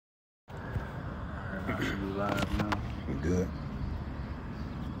should be live now. Good.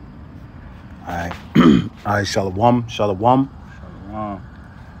 All right. All right, Shalom. Shalom.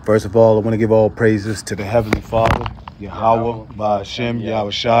 First of all, I want to give all praises to the Heavenly Father, Yahweh, Ba'Hashem,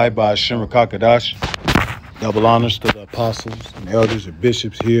 Yahweh Shai, Ba'Hashem Rakakadash. Double honors to the apostles and elders and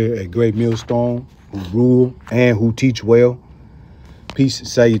bishops here at Great Millstone who rule and who teach well. Peace and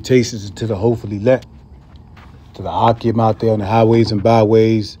salutations to the hopefully elect, to the Hakim out there on the highways and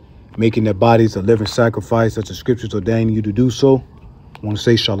byways, making their bodies a living sacrifice as the scriptures ordain you to do so. I want to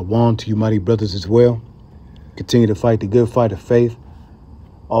say shalom to you mighty brothers as well. Continue to fight the good fight of faith.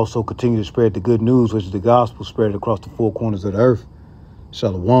 Also continue to spread the good news, which is the gospel, spread across the four corners of the earth.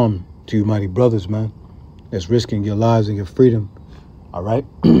 Shalom to you mighty brothers, man, that's risking your lives and your freedom. All right.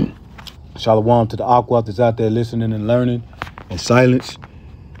 Shalom to the Aqua that's out there listening and learning in silence,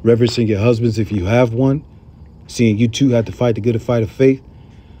 reverencing your husbands if you have one, seeing you too have to fight the good fight of faith,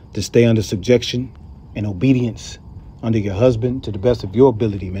 to stay under subjection and obedience under your husband to the best of your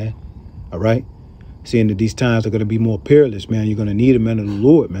ability, man. All right. Seeing that these times are going to be more perilous, man. You're going to need a man of the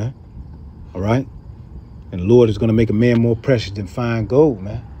Lord, man. All right. And the Lord is going to make a man more precious than fine gold,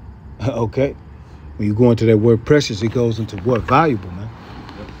 man. Okay. When you go into that word precious, it goes into what? Valuable, man.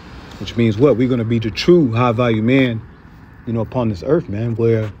 Which means what? We're going to be the true high value man, you know, upon this earth, man,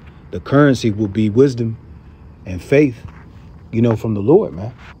 where the currency will be wisdom and faith, you know, from the Lord,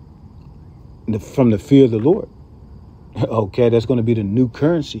 man. From the fear of the Lord. Okay. That's going to be the new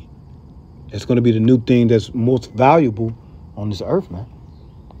currency. It's going to be the new thing that's most valuable on this earth, man.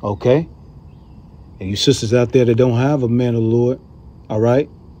 Okay? And you sisters out there that don't have a man of the Lord, all right?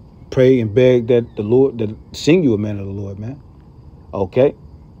 Pray and beg that the Lord, that sing you a man of the Lord, man. Okay?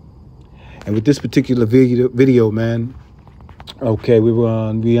 And with this particular video, man, okay,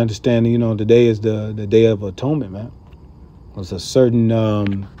 we understand, you know, today is the Day of Atonement, man. It's a certain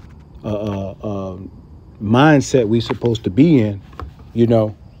mindset we're supposed to be in, you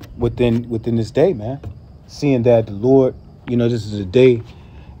know, within this day, man, seeing that the Lord, you know, this is a day,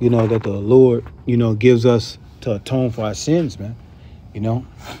 you know, that the Lord, you know, gives us to atone for our sins, man, you know,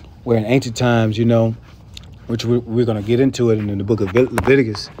 where in ancient times, you know, which we're going to get into it in the book of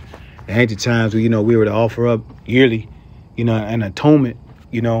Leviticus, in ancient times, you know, we were to offer up yearly, you know, an atonement,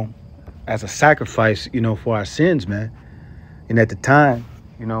 you know, as a sacrifice, you know, for our sins, man. And at the time,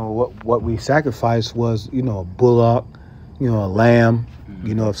 you know, what we sacrificed was, you know, a bullock, you know, a lamb,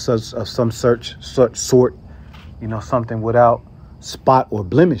 you know, of some sort, you know, something without spot or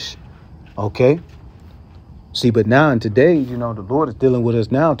blemish. Okay. See, but now and today, you know, the Lord is dealing with us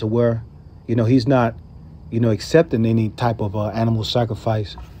now to where, you know, he's not, you know, accepting any type of animal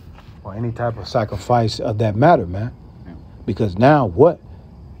sacrifice or any type of sacrifice of that matter, man. Because now what?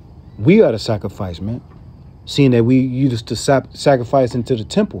 We are the sacrifice, man. Seeing that we used to sacrifice into the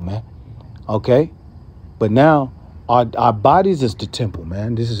temple, man. Okay. But now, our bodies is the temple,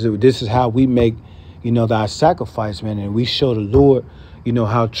 man. This is how we make, you know, our sacrifice, man. And we show the Lord, you know,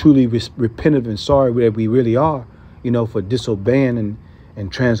 how truly repentant and sorry that we really are, you know, for disobeying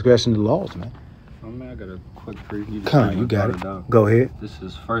and transgressing the laws, man. Oh, man, I got a quick preview. You got it. Go ahead. This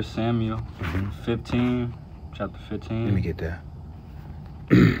is 1 Samuel 15, chapter 15. Let me get that.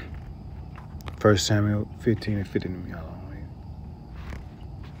 1 Samuel 15 and 15.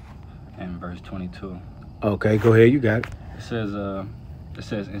 And verse 22. Okay, go ahead. You got it. It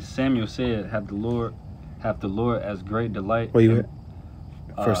says, and Samuel said, have the Lord as great delight. Where you at?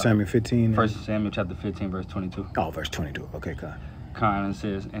 1 Samuel 15. 1 Samuel chapter 15, verse 22. Oh, verse 22. Okay, God. And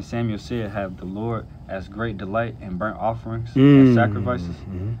says, and Samuel said, have the Lord as great delight in burnt offerings and sacrifices,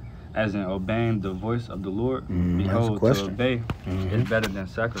 as in obeying the voice of the Lord. Behold, to obey is better than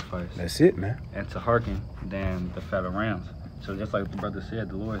sacrifice. That's it, man. And to hearken than the fat of rams. So just like the brother said,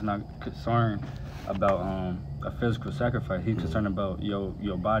 the Lord is not concerned about a physical sacrifice. He's concerned about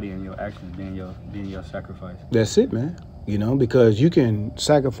your body and your actions being your sacrifice. That's it, man. You know, because you can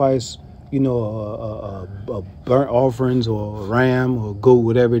sacrifice, you know, a burnt offerings or a ram or a goat,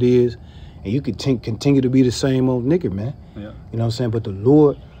 whatever it is, and you can continue to be the same old nigga, man. Yeah. You know what I'm saying? But the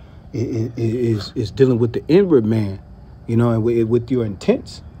Lord is dealing with the inward man, you know, and with your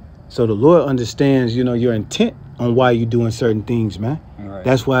intents. So the Lord understands, you know, your intent on why you're doing certain things, man. Right.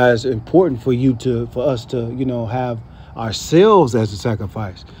 That's why it's important for us to, you know, have ourselves as a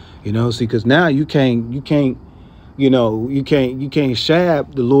sacrifice, you know, see, because now you can't, you know, you can't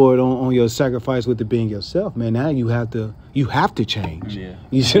shab the Lord on your sacrifice with it being yourself, man. Now you have to change. Yeah.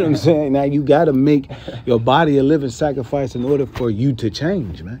 You see what I'm saying? Now you got to make your body a living sacrifice in order for you to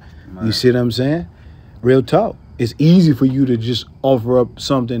change, man. Right. You see what I'm saying? Real talk. It's easy for you to just offer up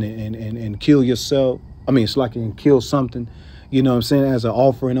something and kill yourself. I mean, it's like you can kill something, you know what I'm saying, as an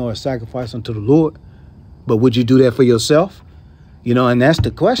offering or a sacrifice unto the Lord. But would you do that for yourself? You know, and that's the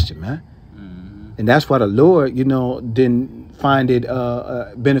question, man. And that's why the Lord, you know, didn't find it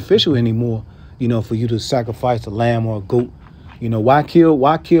beneficial anymore, you know, for you to sacrifice a lamb or a goat. You know, why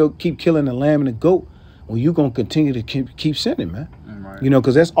keep killing the lamb and the goat when you going to continue to keep sinning, man? Right. You know,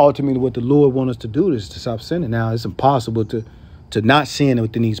 because that's ultimately what the Lord wants us to do, is to stop sinning. Now, it's impossible to not sin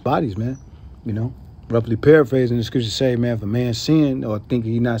within these bodies, man. You know, roughly paraphrasing, the scripture say, man, if a man sin or think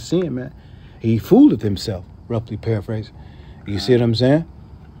he not sin, man, he fooleth himself, roughly paraphrasing. You see what I'm saying?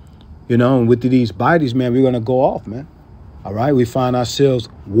 You know, and with these bodies, man, we're going to go off, man. All right? We find ourselves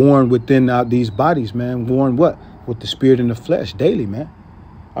worn within these bodies, man. Worn what? With the spirit and the flesh daily, man.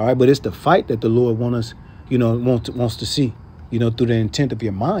 All right? But it's the fight that the Lord wants us, you know, wants to see, you know, through the intent of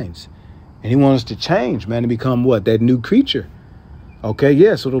your minds. And he wants us to change, man, to become what? That new creature. Okay?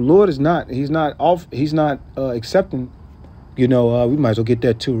 Yeah, so the Lord is not, he's not accepting, you know, we might as well get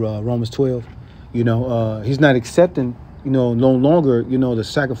that too, Romans 12. You know, he's not accepting, you know, no longer, you know, the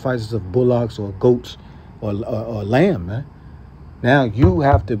sacrifices of bullocks or goats or lamb, man. Now you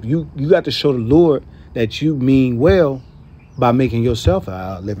have to, you got to show the Lord that you mean well by making yourself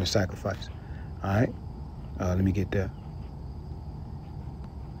a living sacrifice. All right. Let me get that.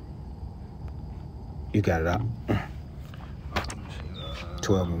 You got it out.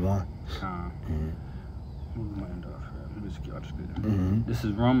 12 and 1. This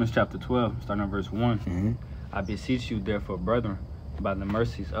is Romans chapter 12, starting on verse 1. I beseech you, therefore, brethren, by the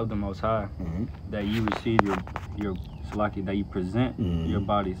mercies of the Most High, that you receive your salaki, that you present your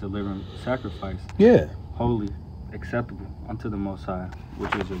bodies a living sacrifice, holy, acceptable unto the Most High,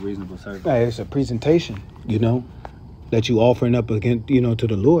 which is a reasonable service. Hey, it's a presentation, you know, that you offering up against, you know, to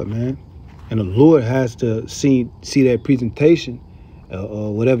the Lord, man. And the Lord has to see that presentation,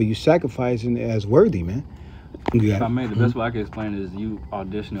 or whatever you sacrificing as worthy, man. If I made the best way I can explain it is you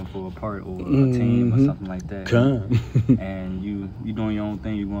auditioning for a part or a team or something like that. And you doing your own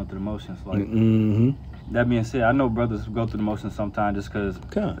thing, you going through the motions. Like that being said, I know brothers go through the motions sometimes just because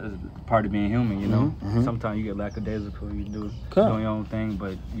it's part of being human, you know. Sometimes you get lackadaisical, you doing your own thing,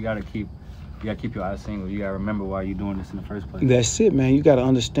 but you gotta keep your eyes single. You gotta remember why you're doing this in the first place. That's it, man. You gotta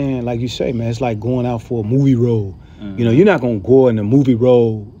understand, like you say, man, it's like going out for a movie role. You know, you're not gonna go in a movie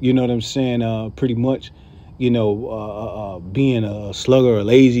role, you know what I'm saying, pretty much, you know, being a slugger or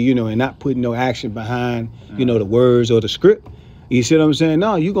lazy, you know, and not putting no action behind, you know, the words or the script. You see what I'm saying?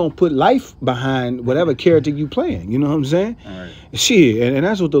 No, you're going to put life behind whatever character you playing. You know what I'm saying? Right. Shit, and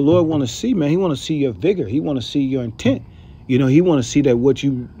that's what the Lord want to see, man. He want to see your vigor. He want to see your intent. You know, he want to see that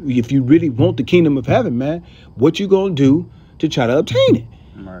if you really want the kingdom of heaven, man, what you going to do to try to obtain it.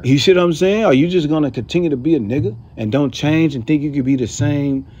 Right. You see what I'm saying? Are you just going to continue to be a nigga and don't change and think you could be the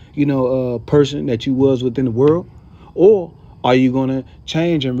same, you know, person that you was within the world? Or are you going to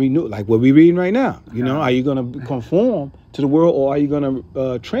change and renew, like what we're reading right now? You know, are you going to conform to the world, or are you going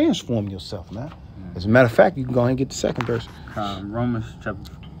to transform yourself, man? As a matter of fact, you can go ahead and get the second verse. Romans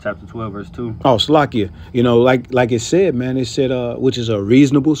chapter 12, verse 2. Oh, Slakia. You know, like it said, man, it said, which is a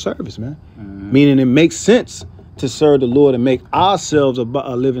reasonable service, man. Meaning it makes sense to serve the Lord and make ourselves a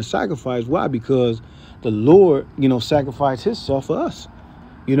living sacrifice. Why? Because the Lord, you know, sacrificed himself for us.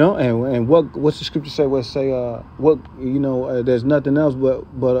 You know, and what's the scripture say? What say? What, you know? There's nothing else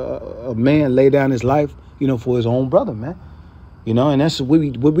but a man lay down his life, you know, for his own brother, man. You know, and that's what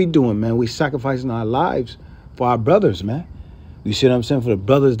we doing, man. We sacrificing our lives for our brothers, man. You see what I'm saying? For the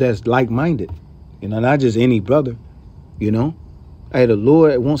brothers that's like-minded, you know, not just any brother. You know, hey, the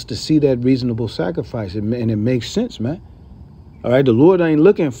Lord wants to see that reasonable sacrifice, and it makes sense, man. All right, the Lord ain't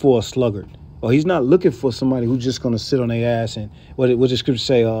looking for a sluggard. Or he's not looking for somebody who's just going to sit on their ass and what the scripture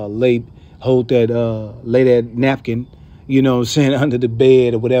say, lay that napkin, you know what I'm saying, under the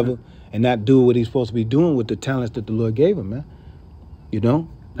bed or whatever, and not do what he's supposed to be doing with the talents that the Lord gave him, man. You know?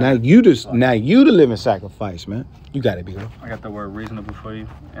 Now you the living sacrifice, man. You got it, big girl. I got the word reasonable for you.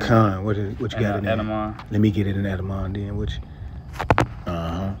 Con, what you got in there? Atonement. Let me get it in Atonement then, which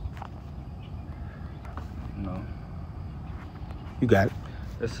No. You got it.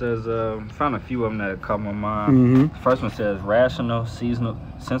 It says, found a few of them that caught my mind. The first one says rational, seasonal,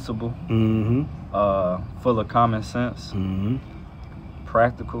 sensible, full of common sense,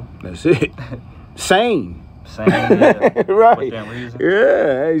 practical. That's it. Sane. Yeah. Right. Within reason.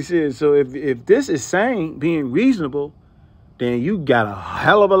 Yeah. Hey, shit. So if this is sane, being reasonable, then you got a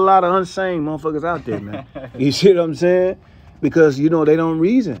hell of a lot of unsane motherfuckers out there, man. You see what I'm saying? Because, you know, they don't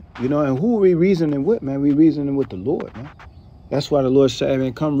reason. You know, and who are we reasoning with, man? We reasoning with the Lord, man. That's why the Lord said,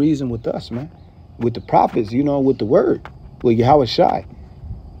 man, come reason with us, man. With the prophets, you know, with the word, with Yahweh Shai.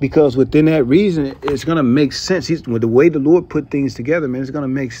 Because within that reason, it's going to make sense. With the way the Lord put things together, man, it's going to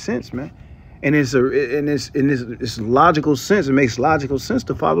make sense, man. And it's in this logical sense. It makes logical sense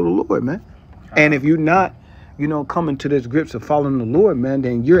to follow the Lord, man. And if you're not, coming to this grips of following the Lord, man,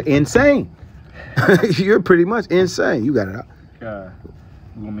 then you're insane. You're pretty much insane. You got it out.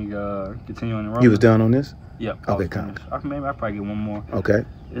 You want me to continue on the road? You was done on this? Yep. Okay, kind of. Maybe I'll probably get one more. Okay.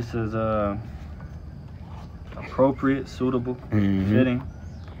 This is appropriate, suitable, fitting.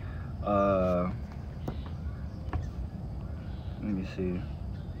 Let me see.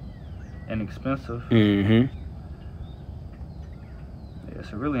 Inexpensive. Yeah,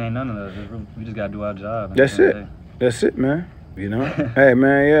 so really ain't none of those. We just gotta do our job. That's it. That's it, man. Hey,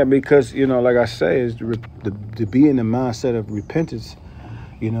 man, yeah, because like I say, is to be in the mindset of repentance,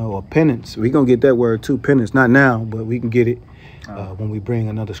 or penance. We gonna get that word too, penance. Not now, but we can get it when we bring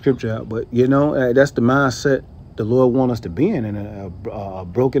another scripture out. But that's the mindset the Lord want us to be in a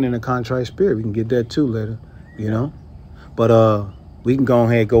broken and a contrite spirit. We can get that too later, But we can go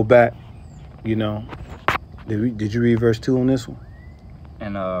ahead and go back. Did you read verse 2 on this one?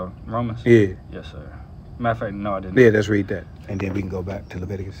 In Romans? Yeah. Yes, sir. Matter of fact, no, I didn't. Yeah, let's read that. And then we can go back to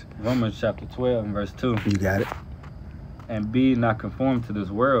Leviticus. Romans chapter 12 and verse 2. You got it. And be not conformed to this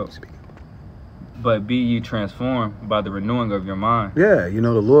world, but be ye transformed by the renewing of your mind. Yeah,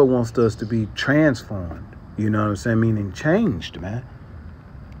 the Lord wants us to be transformed. You know what I'm saying? Meaning changed, man.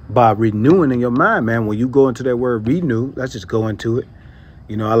 By renewing in your mind, man. When you go into that word renew, let's just go into it.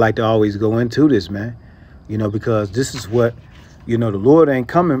 I like to always go into this, man. Because this is what, the Lord ain't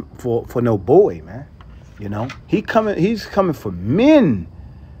coming for no boy, man. He's coming for men.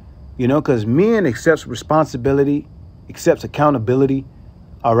 Because men accepts responsibility, accepts accountability.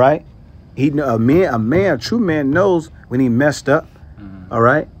 All right. A true man knows when he messed up. All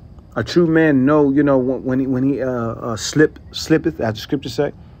right. A true man know, when he slippeth, as the scripture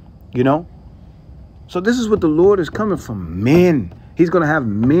say, So this is what the Lord is coming from, men. He's going to have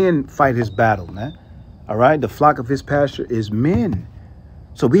men fight his battle, man. All right. The flock of his pasture is men.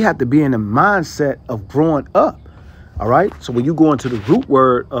 So we have to be in the mindset of growing up. All right. So when you go into the root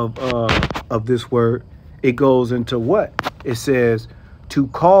word of this word, it goes into what? It says to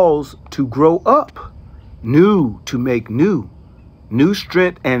cause to grow up, new, to make new. New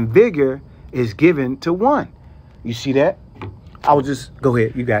strength and vigor is given to one. You see that? I will just go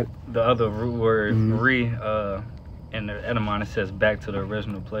ahead. You got it. The other root word, in the Atonement, it says back to the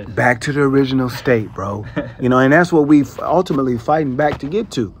original place. Back to the original state, bro. And that's what we ultimately fighting back to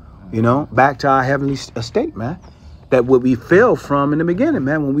get to. Back to our heavenly estate, man. That what we fell from in the beginning,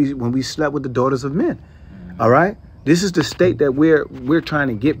 man. When we slept with the daughters of men. All right. This is the state that we're trying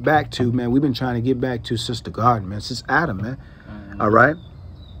to get back to, man. We've been trying to get back to since the garden, man. Since Adam, man. All right.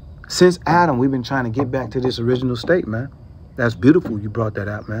 Since Adam, we've been trying to get back to this original state, man. That's beautiful. You brought that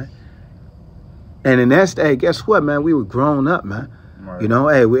out, man. And in that state, guess what, man? We were grown up, man. Right.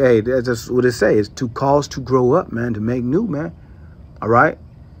 That's just what it says. It's to cause to grow up, man, to make new, man. All right.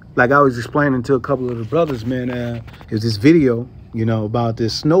 Like I was explaining to a couple of the brothers, man, there's this video, about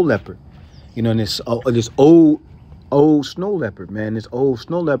this snow leopard, and this old snow leopard, man. This old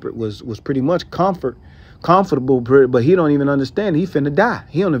snow leopard was pretty much comfortable, but he don't even understand. He finna die.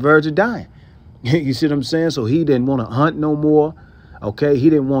 He on the verge of dying. You see what I'm saying? So he didn't want to hunt no more. Okay, he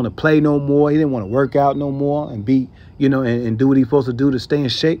didn't want to play no more. He didn't want to work out no more and be, and do what he's supposed to do to stay in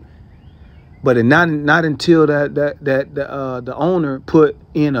shape. But not until the owner put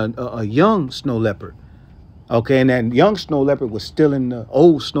in a young snow leopard. Okay, and that young snow leopard was stealing the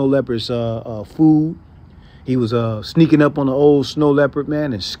old snow leopard's food. He was sneaking up on the old snow leopard,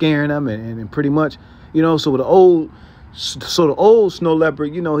 man, and scaring him, and pretty much, so the old snow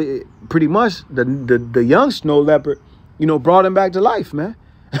leopard, pretty much the young snow leopard, brought him back to life, man.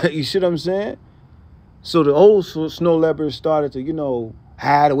 You see what I'm saying? So the old snow leopard started to,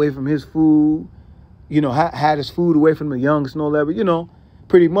 hide away from his food, hide his food away from the young snow leopard.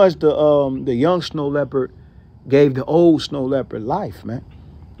 Pretty much the young snow leopard gave the old snow leopard life, man.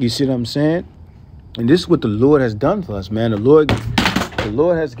 You see what I'm saying? And this is what the Lord has done for us, man. The Lord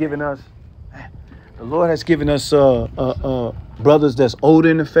has given us brothers that's older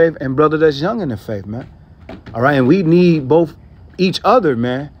in the faith and brother that's young in the faith, man. All right, and we need both each other,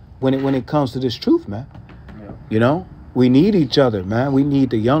 man, when it comes to this truth, man. Yeah. We need each other, man. We need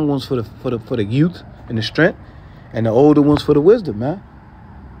the young ones for the youth and the strength, and the older ones for the wisdom, man.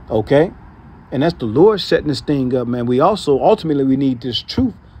 Okay, and that's the Lord setting this thing up, man. We also ultimately we need this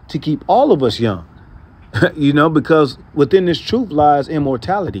truth to keep all of us young, because within this truth lies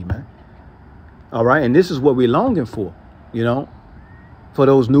immortality, man. All right, and this is what we're longing for, for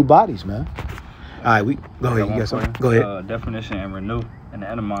those new bodies, man. All right, go ahead. You got something? Go ahead. Definition and renew in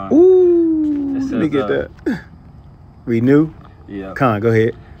the Atonement. Ooh, let me get that. Renew? Yeah. Go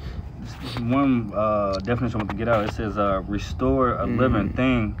ahead. one definition I want to get out. It says restore a living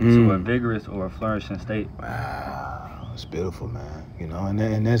thing to a vigorous or a flourishing state. Wow, it's beautiful, man. You know,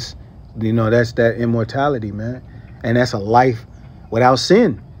 and that's, you know, that's that immortality, man, and that's a life without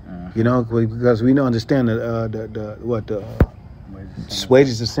sin. You know, because we don't understand the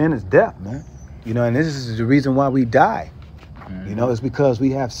wages of sin is death, man. You know, and this is the reason why we die. You know, it's because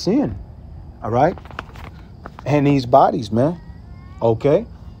we have sin. All right, and these bodies, man. Okay,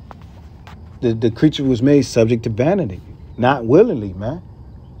 the creature was made subject to vanity, not willingly, man.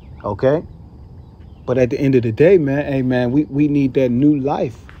 Okay, but at the end of the day, man, hey, man, we need that new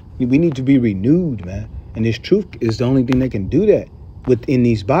life. We need to be renewed, man. And this truth is the only thing that can do that within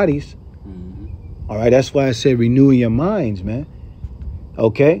these bodies. All right, that's why I said renewing your minds, man.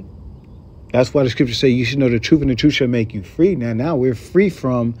 Okay, that's why the scriptures say you should know the truth, and the truth shall make you free. Now we're free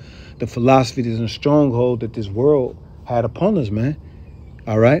from the philosophies and stronghold that this world had upon us, man.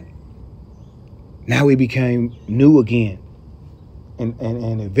 All right, now we became new again,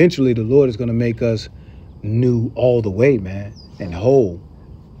 and eventually the Lord is going to make us new all the way, man, and whole.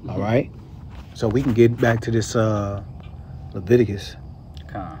 All right, so we can get back to this Leviticus.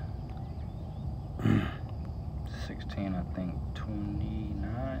 16, I think 29.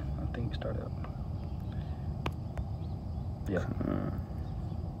 I think we started up. Yeah.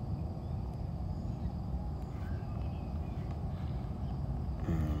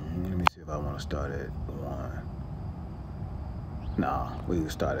 Let me see if I want to start at 1. Nah, we can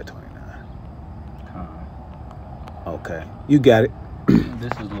start at 29. Okay, you got it.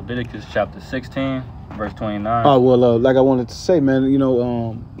 This is Leviticus chapter 16, verse 29. Oh, well, like I wanted to say, man, you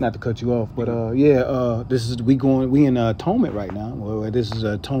know, not to cut you off, but this is we in atonement right now. Well, this is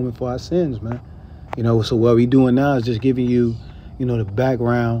atonement for our sins, man. You know, so what we doing now is just giving you, you know, the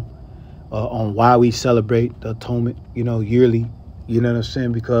background on why we celebrate the atonement, you know, yearly. You know what I'm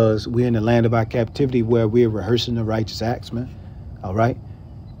saying? Because we're in the land of our captivity where we're rehearsing the righteous acts, man. All right,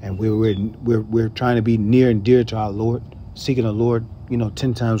 and we're trying to be near and dear to our Lord, seeking the Lord, you know,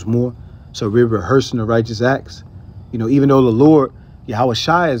 10 times more. So we're rehearsing the righteous acts, you know, even though the Lord, Yahweh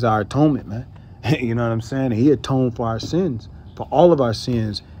Shai, is our atonement, man. You know what I'm saying? And he atoned for our sins, for all of our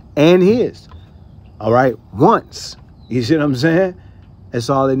sins and his. All right, once. You see what I'm saying? That's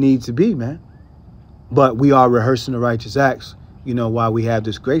all it needs to be, man. But we are rehearsing the righteous acts, you know, while we have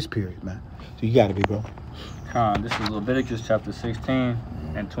this grace period, man. So you got to be, bro. This is Leviticus chapter 16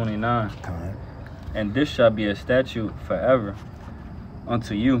 and 29. And this shall be a statute forever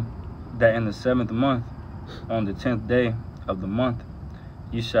unto you, that in the 7th month, on the 10th day of the month,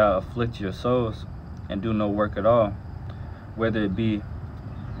 you shall afflict your souls and do no work at all, whether it be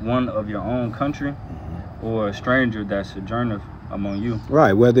one of your own country or a stranger that sojourneth among you.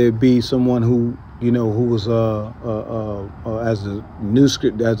 Right, whether it be someone who, you know, who was as the New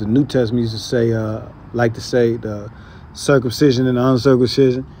Testament used to say, like to say, the circumcision and the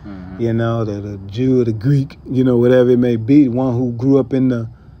uncircumcision. You know, the Jew or the Greek, you know, whatever it may be, one who grew up in the,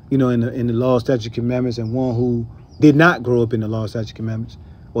 you know, in the law, statute, commandments, and one who did not grow up in the law, statute, commandments,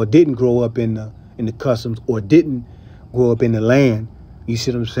 or didn't grow up in the customs, or didn't grow up in the land. You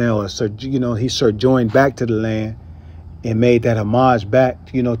see what I'm saying? Or, you know, he sojourned back to the land and made that homage back,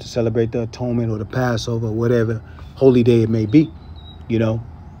 you know, to celebrate the atonement or the Passover, or whatever holy day it may be, you know.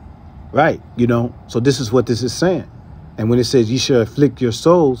 Right, you know. So this is what this is saying. And when it says you should afflict your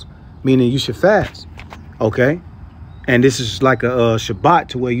souls, meaning you should fast, okay? And this is like a Shabbat,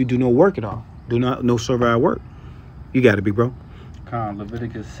 to where you do no work at all. Do not, no servile work. You got to be, bro.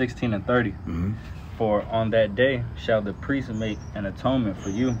 Leviticus 16 and 30. For on that day shall the priest make an atonement for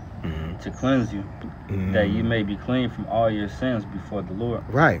you to cleanse you, that you may be clean from all your sins before the Lord.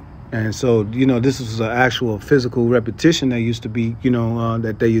 Right. And so, you know, this is an actual physical repetition that used to be, you know,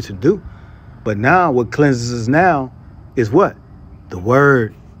 that they used to do. But now what cleanses us now is what? The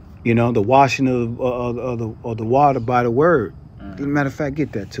word. You know, the washing of the water by the word. As a matter of fact,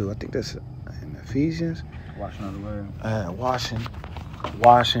 get that too. I think that's in Ephesians. Washing of the word.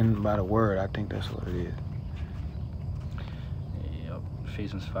 Washing by the word. I think that's what it is. Yep.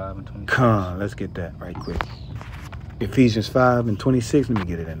 Ephesians 5 and 26. Come on, let's get that right quick. Ephesians 5 and 26. Let me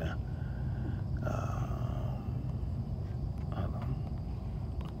get it in now.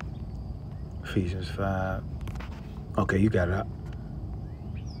 Ephesians 5. Okay, you got it up.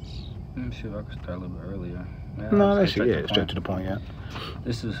 Let me see if I can start a little bit earlier. No, that's straight to the point, yeah.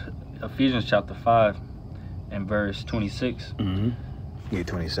 This is Ephesians chapter 5 and verse 26. Get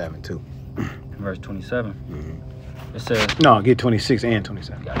 27 too. Verse 27. It says... No, get 26 and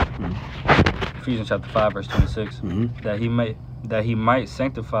 27. Got it. Ephesians chapter 5 verse 26. That he might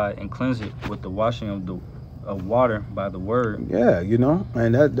sanctify and cleanse it with the washing of the of water by the word. Yeah, you know,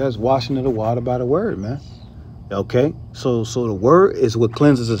 and that's washing of the water by the word, man. Okay, so the word is what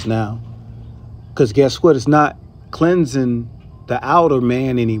cleanses us now. Because guess what? It's not cleansing the outer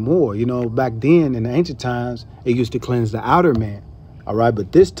man anymore. You know, back then in the ancient times, it used to cleanse the outer man. All right,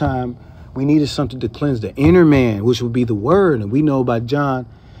 but this time we needed something to cleanse the inner man, which would be the word. And we know by John,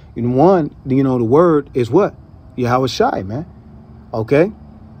 in 1, you know, the word is what? Yahweh Shai, man. Okay.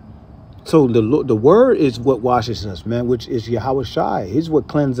 So the word is what washes us, man, which is Yahweh Shai. It's what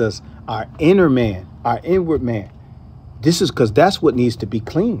cleanses us, our inner man, our inward man. This is because that's what needs to be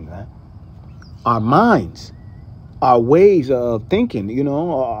clean, man. Our minds, our ways of thinking, you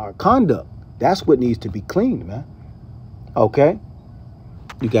know, our conduct. That's what needs to be clean, man. Okay?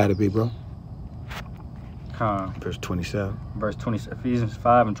 You got it, big bro. Verse 27. Verse 20, Ephesians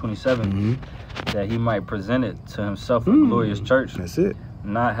 5 and 27, that he might present it to himself a glorious church. That's it.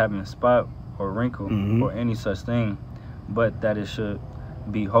 Not having a spot or wrinkle or any such thing, but that it should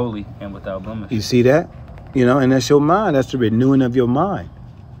be holy and without blemish. You see that? You know, and that's your mind. That's the renewing of your mind.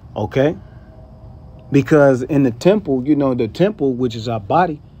 Okay? Because in the temple, you know, the temple, which is our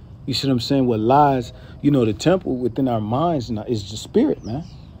body, you see what I'm saying? What lies, you know, the temple within our minds is the spirit, man.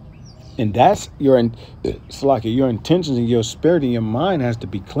 And that's it's like your intentions and your spirit and your mind has to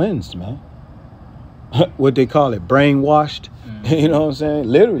be cleansed, man. What they call it, brainwashed. You know what I'm saying?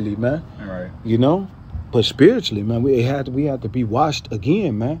 Literally, man. Right. You know? But spiritually, man, we have to be washed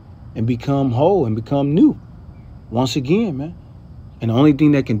again, man, and become whole and become new. Once again, man. And the only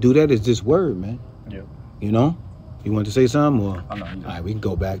thing that can do that is this word, man. Yep. You know? You want to say something? Or? I know. All right, we can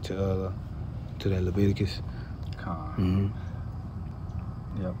go back to that Leviticus.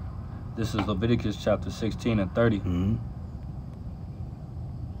 Yep. This is Leviticus chapter 16 and 30.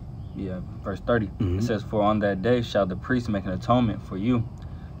 Yeah, verse 30. It says, "For on that day shall the priest make an atonement for you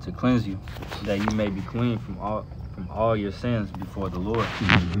to cleanse you, that you may be clean from all your sins before the Lord.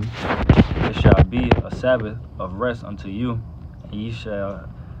 It shall be a Sabbath of rest unto you, and ye shall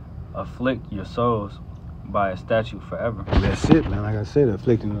afflict your souls by a statute forever." That's it, man. Like I said,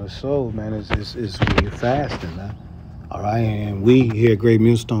 afflicting the soul, man, is when you're fasting, man. All right, and we here at Great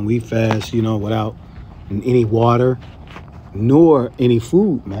Millstone, we fast, you know, without any water nor any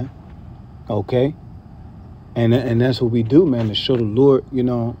food, man. Okay, and that's what we do, man, to show the Lord, you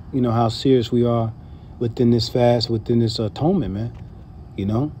know how serious we are within this fast, within this atonement, man. You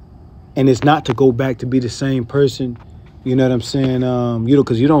know, and it's not to go back to be the same person. You know what I'm saying? You know,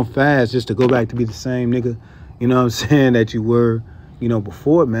 because you don't fast just to go back to be the same nigga. You know what I'm saying, that you were, you know,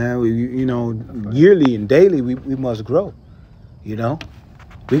 before, man. You know, yearly and daily, we must grow. You know,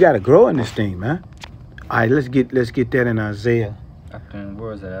 we got to grow in this thing, man. All right, let's get that in Isaiah.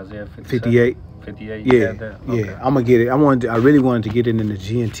 Where is that? Isaiah 58. 58. Yeah, Okay. yeah. I'm gonna get it. I really wanted to get it in the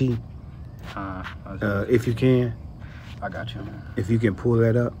GNT. If you can. I got you. If you can pull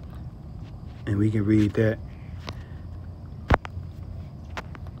that up, and we can read that.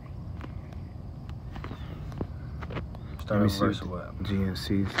 Start at verse what?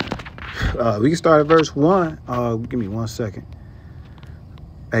 GNC. We can start at verse 1. Give me 1 second.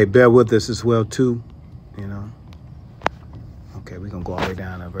 Hey, bear with us as well too. You know. Okay, we're gonna go all the way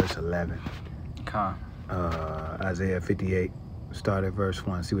down to verse 11. Isaiah 58. Start at verse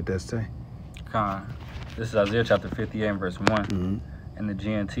 1. See what that say. This is Isaiah chapter 58 and verse 1. In the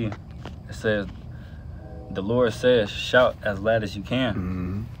GNT, it says, "The Lord says, shout as loud as you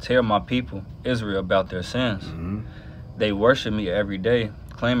can. Tell my people, Israel, about their sins. They worship me every day,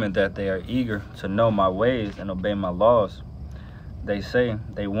 claiming that they are eager to know my ways and obey my laws. They say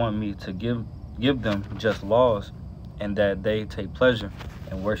they want me to give them just laws, and that they take pleasure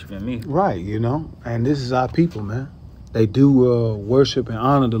in worshiping me." Right, you know, and this is our people, man. They do worship and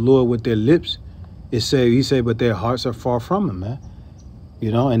honor the Lord with their lips. He said, but their hearts are far from him, man.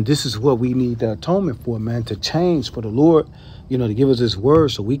 You know, and this is what we need the atonement for, man, to change, for the Lord, you know, to give us his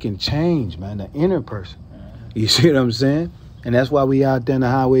word so we can change, man, the inner person. You see what I'm saying? And that's why we out there in the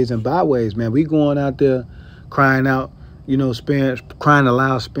highways and byways, man. We going out there crying out, you know, crying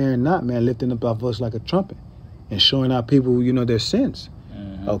aloud, sparing not, man, lifting up our voice like a trumpet and showing our people, you know, their sins.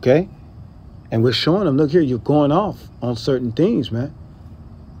 Okay? And we're showing them, look here, you're going off on certain things, man.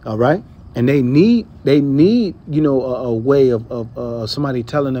 All right? And they need, you know, a way of somebody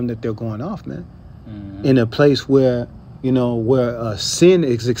telling them that they're going off, man. In a place where, you know, where sin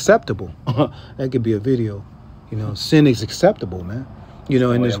is acceptable. That could be a video. You know, sin is acceptable, man. You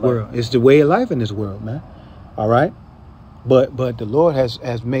know, in this world. It's the way of life in this world, man. All right? But the Lord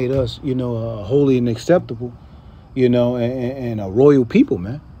has made us, you know, holy and acceptable, you know, and a royal people,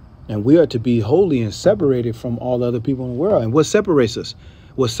 man. And we are to be holy and separated from all other people in the world. And what separates us?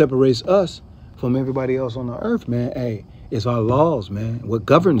 What separates us from everybody else on the earth, man, hey, it's our laws, man. What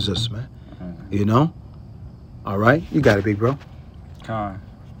governs us, man. You know? All right? You got it, big bro. Con.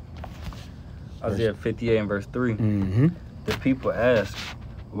 Isaiah 58 and verse 3. Mm-hmm. The people ask,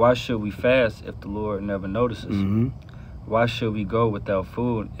 why should we fast if the Lord never notices? Mm-hmm. Why should we go without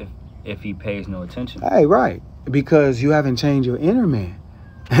food if he pays no attention? Hey, right. Because you haven't changed your inner man.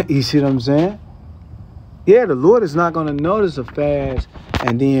 You see what I'm saying? Yeah, the Lord is not going to notice a fast,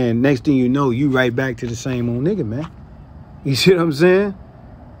 and then next thing you know, you right back to the same old nigga, man. You see what I'm saying?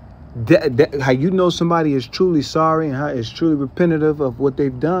 How you know somebody is truly sorry and how is truly repentative of what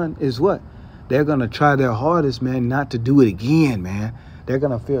they've done is what? They're going to try their hardest, man, not to do it again, man. They're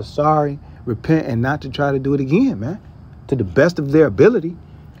going to feel sorry, repent, and not to try to do it again, man. To the best of their ability.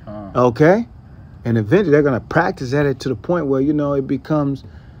 Okay? And eventually they're going to practice at it to the point where, you know, it becomes,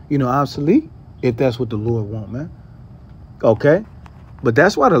 you know, obsolete. If that's what the Lord wants, man. Okay? But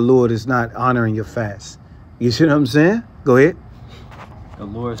that's why the Lord is not honoring your fast. You see what I'm saying? Go ahead. The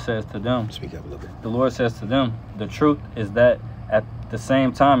Lord says to them. Speak up a little bit. The Lord says to them, the truth is that at the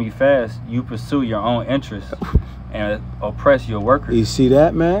same time you fast, you pursue your own interests and oppress your workers. You see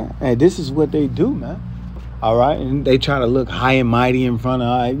that, man? And this is what they do, man. All right? And they try to look high and mighty in front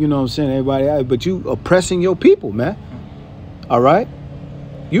of, you know what I'm saying, everybody. But you oppressing your people, man. All right?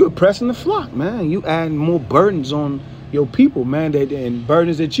 You oppressing the flock, man. You adding more burdens on your people, man, and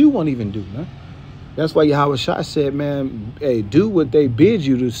burdens that you won't even do, man. That's why Yahweh Shai said, man, hey, do what they bid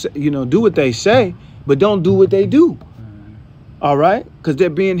you to say, you know, do what they say, but don't do what they do. All right? Because they're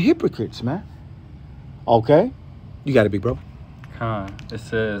being hypocrites, man. Okay? You got it, big bro. It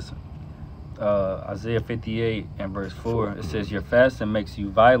says, Isaiah 58 and verse 4, it says, your fasting makes you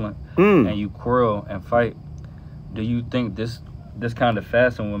violent and you quarrel and fight. Do you think this kind of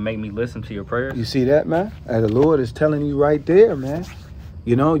fasting will make me listen to your prayers? You see that, man? And the Lord is telling you right there, man.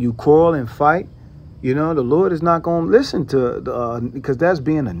 You know, you quarrel and fight. You know, the Lord is not going to listen to the because that's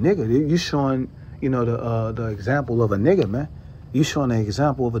being a nigga. You showing, you know, the example of a nigga, man. You showing the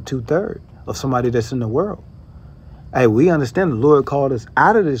example of a 2/3 of somebody that's in the world. Hey, we understand the Lord called us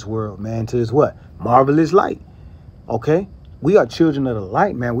out of this world, man, to this what? Marvelous light. Okay? We are children of the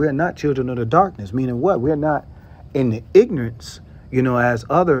light, man. We are not children of the darkness. Meaning what? We're not in the ignorance, you know, as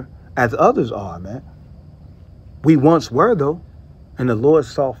others are, man. We once were, though, and the Lord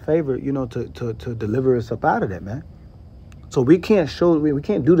saw favor, you know, to deliver us up out of that, man. So we can't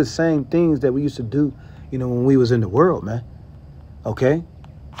do the same things that we used to do, you know, when we was in the world, man. Okay?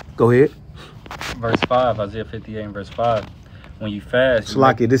 Go ahead. Verse 5, Isaiah 58 and verse 5. When you fast...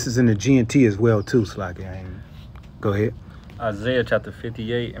 Slacky, this is in the GNT as well, too, Slacky. Go ahead. Isaiah chapter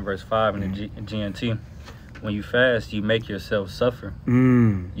 58 and verse 5 in the GNT. When you fast, you make yourself suffer.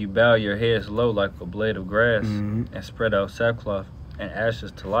 You bow your heads low like a blade of grass and spread out sackcloth and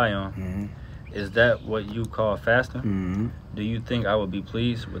ashes to lie on. Is that what you call fasting? Do you think I would be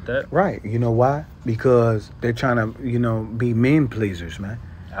pleased with that? Right. You know why? Because they're trying to, you know, be men pleasers, man.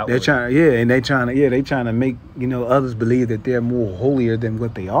 Outward. They're trying, they trying to make, you know, others believe that they're more holier than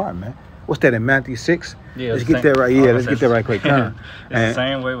what they are, man. What's that in Matthew 6? Yeah, let's get that right. Yeah, let's get that right quick. It's the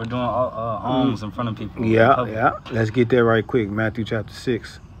same way we're doing alms in front of people. Yeah. Let's get that right quick. Matthew chapter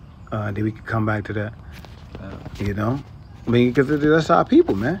 6. Then we can come back to that. You know, I mean, because that's our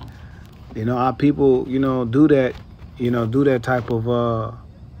people, man. You know, our people, you know, do that. You know, do that type of,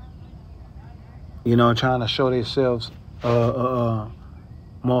 you know, trying to show themselves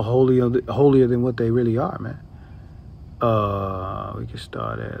more holier than what they really are, man. We can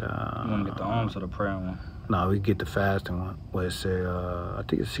start at. You want to get the alms or the prayer one? No, we get the fasting one. Where it say, I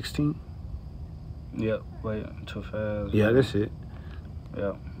think it's 16. Yep. Wait until fast. Yeah, that's it.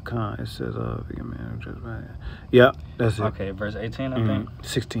 Yep. It says, yeah, that's it. Okay, verse 18, I think.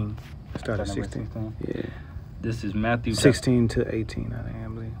 16. Start at 16. Yeah. This is Matthew 16 to 18, I think, I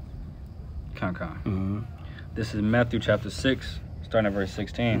believe. This is Matthew chapter 6, starting at verse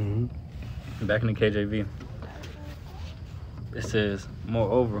 16. Back in the KJV. It says,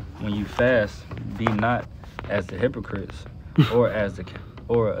 moreover, when you fast, be not as the hypocrites, or as a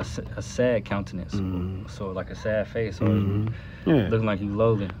sad countenance, so like a sad face, or looking like you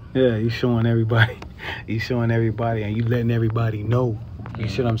lowly. Yeah, you showing everybody, and you letting everybody know. You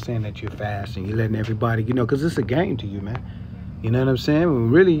see what I'm saying, that you're fasting. You letting everybody, you know, because it's a game to you, man. You know what I'm saying? When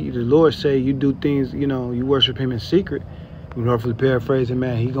really the Lord say you do things, you know, you worship Him in secret. You know, roughly paraphrasing,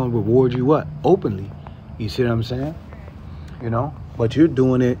 man, He gonna reward you what? Openly. You see what I'm saying? You know, but you're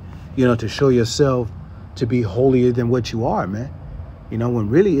doing it, you know, to show yourself to be holier than what you are, man. You know, when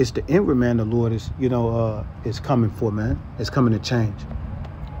really it's the inward man the Lord is, you know, is coming for, man. It's coming to change.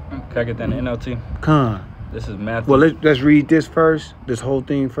 Can I get that in NLT? This is Matthew. Well, let's read this first, this whole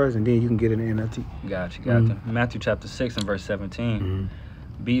thing first, and then you can get it in NLT. Gotcha. Matthew chapter 6 and verse 17.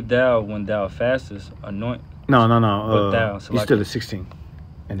 Be thou, when thou fastest, anoint. No. But thou. You still at 16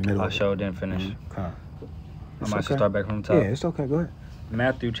 in the middle. I sure didn't finish. I might okay. start back from the top. Yeah, it's okay. Go ahead.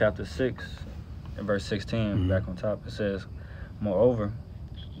 Matthew chapter 6 and verse 16, back on top, it says, Moreover,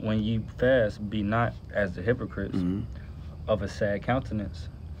 when ye fast, be not as the hypocrites of a sad countenance,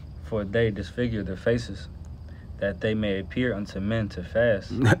 for they disfigure their faces, that they may appear unto men to fast.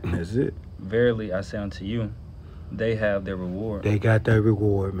 That's it. Verily I say unto you, they have their reward. They got their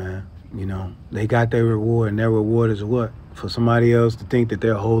reward, man. You know, they got their reward, and their reward is what? For somebody else to think that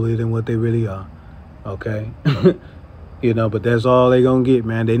they're holier than what they really are. Okay? You know, but that's all they gonna get,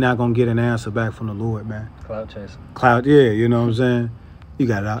 man. They not gonna get an answer back from the Lord, man. Cloud chasing. Yeah, you know what I'm saying? You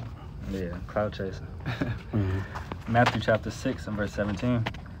got it out. Yeah, cloud chasing. Matthew chapter 6 and verse 17.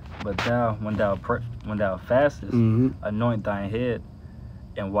 But thou, when thou fastest, anoint thine head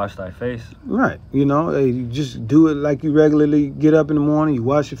and wash thy face. Right. You know, you just do it like you regularly get up in the morning. You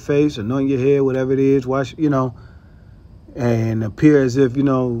wash your face, anoint your head, whatever it is. Wash, you know, and appear as if, you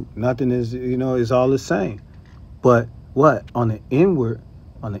know, nothing is, you know, it's all the same. But what? On the inward,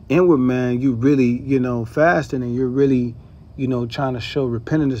 man, you really, you know, fasting, and you're really, you know, trying to show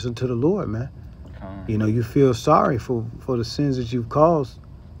repentance unto the Lord, man. You know, you feel sorry for the sins that you've caused,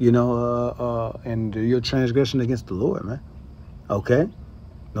 you know, and your transgression against the Lord, man. Okay?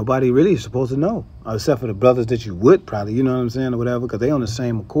 Nobody really is supposed to know, except for the brothers that you would probably, you know what I'm saying, or whatever, because they on the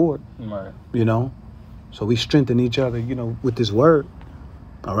same accord, right? You know? So we strengthen each other, you know, with this word.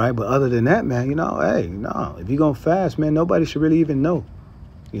 All right? But other than that, man, you know, hey, no, if you're going to fast, man, nobody should really even know,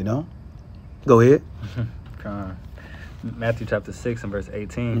 you know? Go ahead. Matthew chapter 6 and verse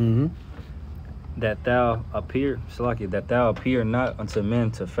 18. That thou appear not unto men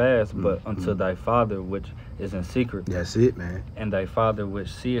to fast, but unto thy Father which is in secret. That's it, man. And thy Father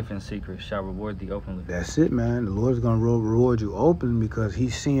which seeth in secret shall reward thee openly. That's it, man. The Lord's going to reward you open, because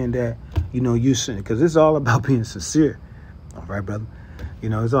he's seeing that, you know, you sin. Because it's all about being sincere. All right, brother? You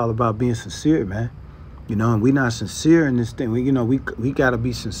know, it's all about being sincere, man. You know, and we not sincere in this thing. We got to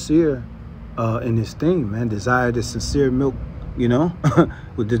be sincere in this thing, man. Desire the sincere milk, you know,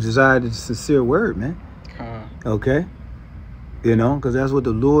 with the desire the sincere word, man. Okay? You know, because that's what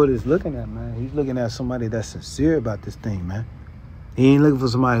the Lord is looking at, man. He's looking at somebody that's sincere about this thing, man. He ain't looking for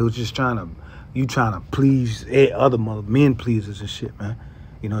somebody who's just trying to please other men pleasers and shit, man.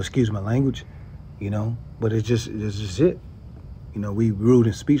 You know, excuse my language, you know, but it's just it. You know, we rude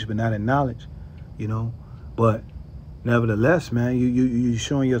in speech, but not in knowledge, you know. But nevertheless, man, you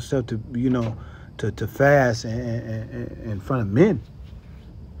showing yourself to, you know, to fast in front of men,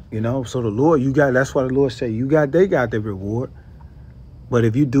 you know. So the Lord, that's why the Lord said, they got their reward. But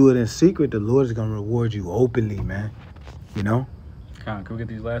if you do it in secret, the Lord is gonna reward you openly, man. You know. Can we get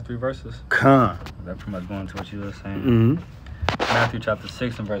these last 3 verses? That pretty much going to what you were saying. Matthew chapter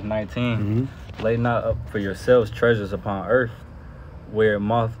 6 and verse 19. Lay not up for yourselves treasures upon earth, where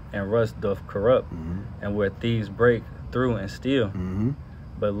moth and rust doth corrupt, and where thieves break through and steal.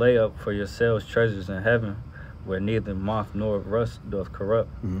 But lay up for yourselves treasures in heaven, where neither moth nor rust doth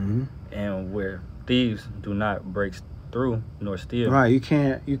corrupt, and where thieves do not break through nor steal. Right, you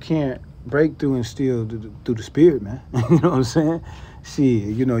can't break through and steal through the spirit, man. You know what I'm saying? See,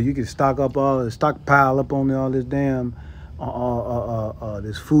 you know, you can stockpile up on all this damn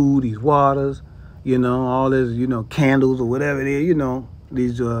this food, these waters, you know, all this, you know, candles or whatever it is, you know,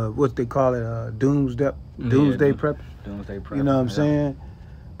 these what they call it, doomsday prep. Doomsday prep. You know what I'm saying?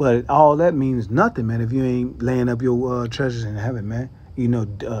 But all that means nothing, man, if you ain't laying up your treasures in heaven, man. You know,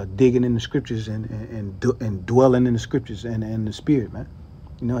 digging in the scriptures and dwelling in the scriptures and the spirit, man.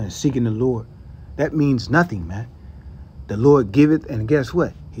 You know, and seeking the Lord. That means nothing, man. The Lord giveth, and guess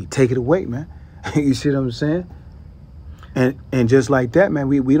what? He take it away, man. You see what I'm saying? And just like that, man,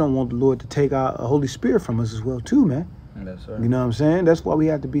 we don't want the Lord to take our Holy Spirit from us as well, too, man. That's right. You know what I'm saying? That's why we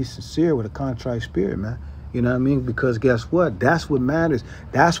have to be sincere with a contrite spirit, man. You know what I mean? Because guess what? That's what matters.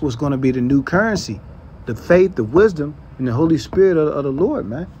 That's what's going to be the new currency. The faith, the wisdom, and the Holy Spirit of the Lord,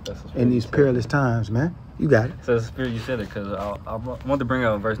 man. In these perilous times, man. You got it. So the spirit, you said it, because I want to bring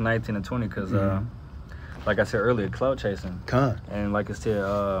out verse 19 and 20, because like I said earlier, cloud chasing. And like I said,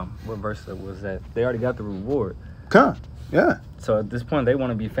 what verse was that? They already got the reward. Yeah. So at this point, they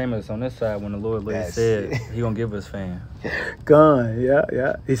want to be famous on this side when the Lord said he going to give us fame.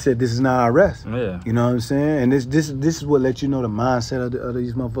 Yeah. He said, this is not our rest. Yeah. You know what I'm saying? And this is what lets you know the mindset of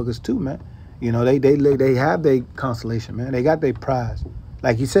these motherfuckers too, man. You know, they have their consolation, man. They got their prize.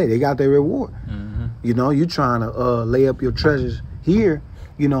 Like you say, they got their reward. You know, you trying to lay up your treasures here,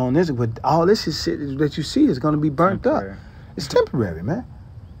 you know, and this, but all this is shit that you see is going to be burnt up. It's temporary, man.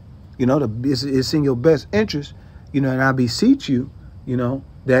 You know, it's in your best interest, you know, and I beseech you, you know,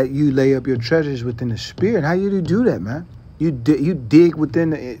 that you lay up your treasures within the spirit. How you do that, man? You dig within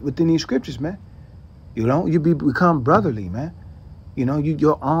these scriptures, man. You know, you become brotherly, man. You know,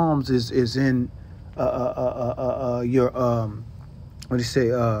 your arms is in your what do you say,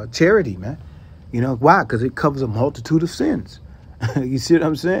 charity, man. You know why? Because it covers a multitude of sins. You see what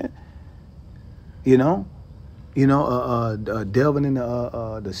I'm saying? You know, delving in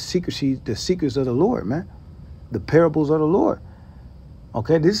the secrets of the Lord, man. The parables of the Lord.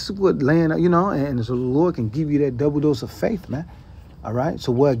 Okay, this is what laying, you know, and so the Lord can give you that double dose of faith, man. All right.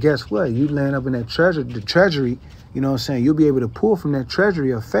 So guess what? You laying up in that the treasury, you know what I'm saying? You'll be able to pull from that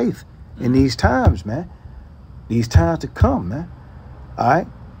treasury of faith in these times, man. These times to come, man. All right.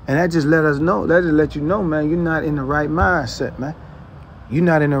 And that just let us know. That just let you know, man, you're not in the right mindset, man. You're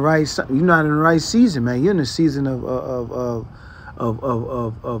not in the right season, man. You're in the season of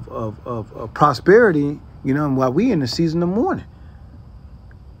prosperity, you know, while we in the season of mourning.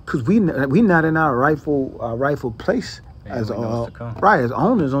 Because we not in our rightful place as as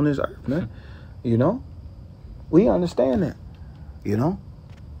owners on this earth, man. You know, we understand that, you know.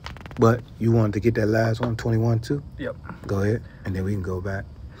 But you wanted to get that last one, 21 too? Yep. Go ahead, and then we can go back.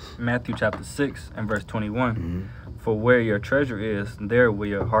 Matthew chapter 6 and verse 21. For where your treasure is, there will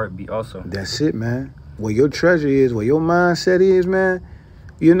your heart be also. That's it, man. Where your treasure is, where your mindset is, man.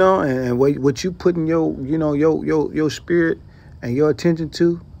 You know, and what you put in your spirit and your attention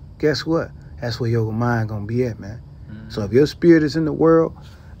to, guess what? That's where your mind gonna be at, man. So if your spirit is in the world,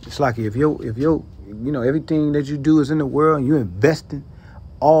 it's like if everything that you do is in the world and you invest in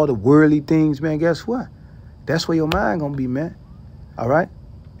all the worldly things, man, guess what? That's where your mind gonna be, man. All right?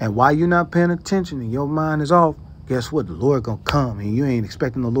 And while you're not paying attention and your mind is off, guess what? The Lord gonna come, and you ain't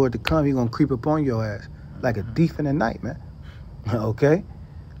expecting the Lord to come. He gonna creep upon your ass like a thief in the night, man. Okay?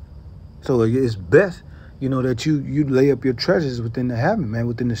 So it's best, you know, that you lay up your treasures within the heaven, man,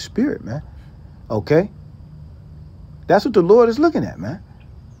 within the spirit, man. Okay? That's what the Lord is looking at, man.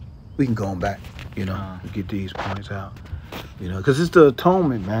 We can go on back, you know, get these points out, you know, because it's the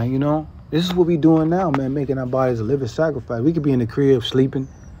atonement, man, you know. This is what we doing now, man, making our bodies a living sacrifice. We could be in the crib sleeping,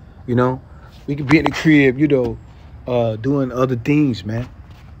 you know. We could be in the crib, you know, doing other things, man.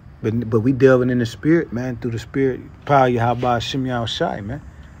 But we delving in the spirit, man, through the spirit. Power Yahweh Shem Yahweh Shai, man.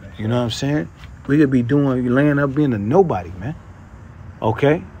 You know what I'm saying? We could be laying up being a nobody, man.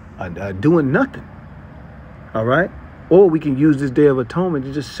 Okay? Doing nothing. All right? Or we can use this day of atonement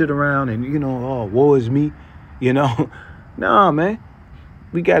to just sit around and, you know, oh, woe is me. You know? Nah, man.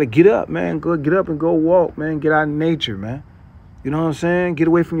 We got to get up, man. Get up and go walk, man. Get out in nature, man. You know what I'm saying? Get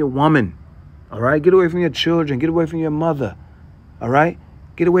away from your woman. All right? Get away from your children. Get away from your mother. All right?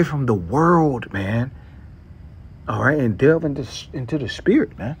 Get away from the world, man. All right? And delve into the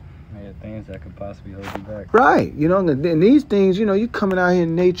spirit, man. Yeah, things that could possibly hold you back. Right. You know, and these things, you know, you coming out here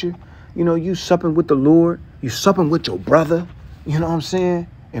in nature, you know, you supping with the Lord. You supping with your brother. You know what I'm saying?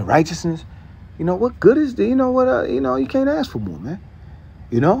 In righteousness. You know, what good is the, you know what, you know, you can't ask for more, man.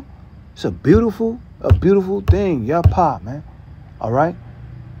 You know? It's a beautiful thing. Yapa, man. All right?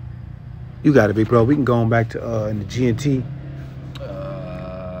 You got to be, bro. We can go on back to in the GNT. What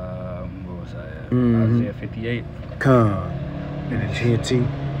was I at? Isaiah 58. Come. In the GNT.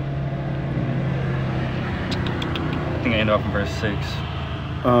 I think I ended off in verse 6.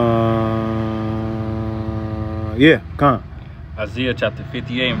 Yeah, come. Isaiah chapter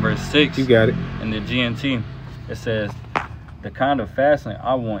 58 and verse 6. You got it. In the GNT, it says, the kind of fasting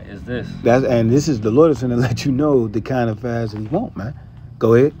I want is this. And this is the Lord is going to let you know the kind of fast He want, man.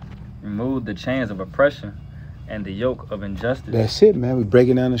 Go ahead. Remove the chains of oppression and the yoke of injustice. That's it, man. We're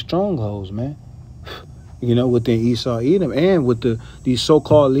breaking down the strongholds, man. You know, within Esau, Edom, and with these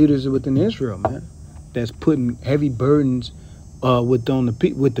so-called leaders within Israel, man. That's putting heavy burdens with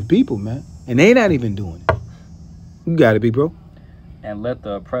the people, man. And they not even doing it. You got it, big bro. And let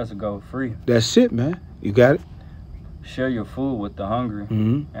the oppressor go free. That's it, man. You got it. Share your food with the hungry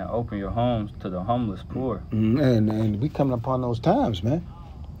and open your homes to the homeless poor. And we coming upon those times, man.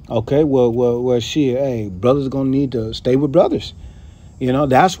 Okay, well, shit, hey, brothers are going to need to stay with brothers. You know,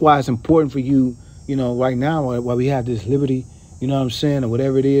 that's why it's important for you, you know, right now, while we have this liberty, you know what I'm saying, or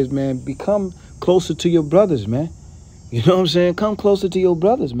whatever it is, man, become closer to your brothers, man. You know what I'm saying? Come closer to your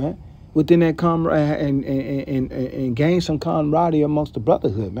brothers, man. Within that and gain some camaraderie amongst the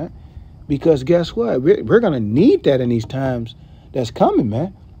brotherhood, man. Because guess what? We're going to need that in these times that's coming,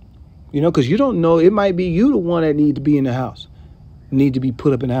 man. You know, because you don't know. It might be you the one that need to be in the house. Need to be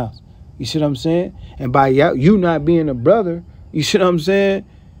put up in the house. You see what I'm saying? And by you not being a brother, You see what I'm saying?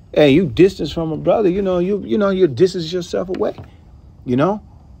 Hey, you distance from a brother, you distance yourself away. You know?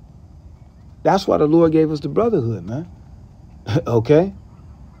 That's why the Lord gave us the brotherhood, man. Okay?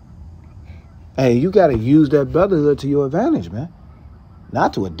 Hey, you got to use that brotherhood to your advantage, man.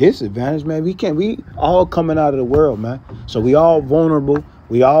 Not to a disadvantage, man. We all coming out of the world, man. So we all vulnerable.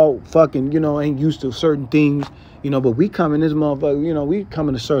 We all fucking, ain't used to certain things, but we come in this motherfucker, we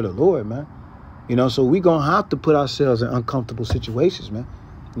coming to serve the Lord, man. So we going to have to put ourselves in uncomfortable situations, man.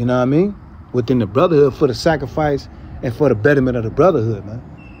 You know what I mean? Within the brotherhood for the sacrifice and for the betterment of the brotherhood, man.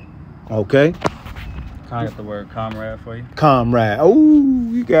 Okay? Can I get the word comrade for you? Comrade. Oh,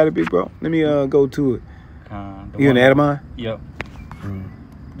 you got it, big bro. Let me go to it. You in Atonement? Yep.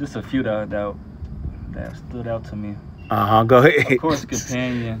 Just a few that stood out to me. Go ahead. Of course,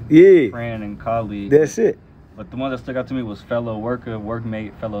 companion, friend, and colleague. That's it. But the one that stuck out to me was fellow worker,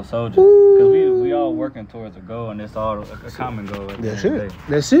 workmate, fellow soldier. Because we all working towards a goal, and it's all a common goal. That's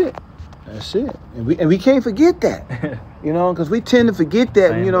it. And we can't forget that, because we tend to forget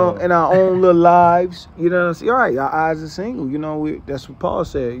that, in our own little lives. You know what I'm saying? All right, our eyes are single. That's what Paul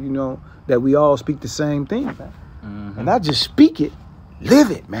said, that we all speak the same thing, man. And not just speak it,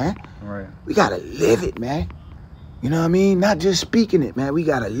 live it, man. Right. We got to live it, man. You know what I mean? Not just speaking it, man. We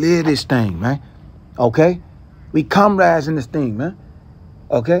got to live this thing, man. Okay? We comrades in this thing, man.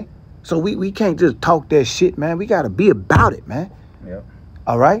 Okay? So we can't just talk that shit, man. We got to be about it, man. Yep.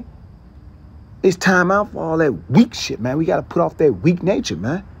 All right? It's time out for all that weak shit, man. We got to put off that weak nature,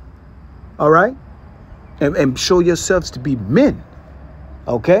 man. All right? And show yourselves to be men.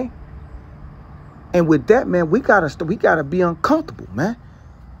 Okay? And with that, man, we gotta be uncomfortable, man.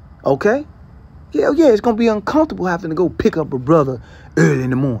 Okay? Yeah, it's gonna be uncomfortable having to go pick up a brother early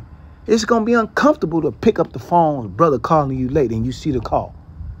in the morning. It's gonna be uncomfortable to pick up the phone, a brother calling you late and you see the call.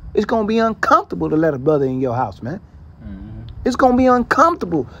 It's gonna be uncomfortable to let a brother in your house, man. It's gonna be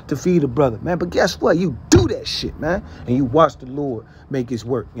uncomfortable to feed a brother, man. But guess what? You do that shit, man. And you watch the Lord make his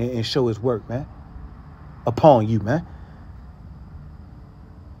work and show his work, man. Upon you, man.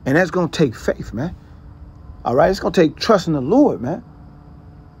 And that's gonna take faith, man. All right? It's gonna take trust in the Lord, man.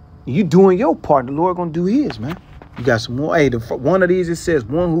 You doing your part, the Lord gonna do his, man. You got some more. Hey, one of these, it says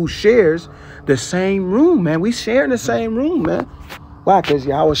one who shares the same room, man. We sharing the same room, man. Why? Because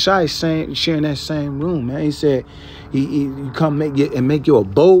Yahweh Shai is sharing that same room, man. He said, you come make your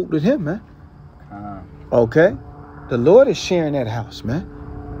abode with him, man. Okay? The Lord is sharing that house, man.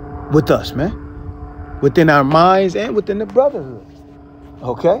 With us, man. Within our minds and within the brotherhood.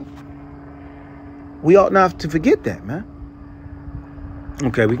 Okay? We ought not to forget that, man.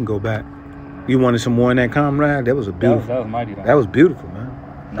 Okay, we can go back. You wanted some more in that, comrade? That was a beautiful. That was mighty. That was beautiful,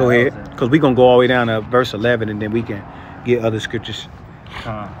 man. Go ahead. Because we're going to go all the way down to verse 11, and then we can get other scriptures.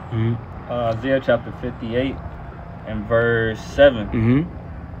 Isaiah chapter 58 and verse 7.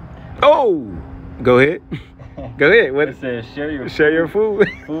 Oh! Go ahead. Go ahead. What it says? Share your food.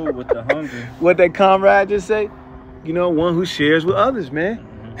 Food with the hungry. What that comrade just say? One who shares with others, man.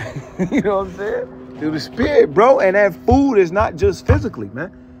 You know what I'm saying? Through the spirit, bro. And that food is not just physically,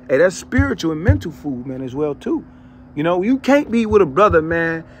 man. Hey, that's spiritual and mental food, man, as well, too. You can't be with a brother,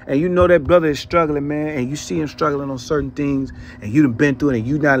 man, and that brother is struggling, man, and you see him struggling on certain things, and you done been through it, and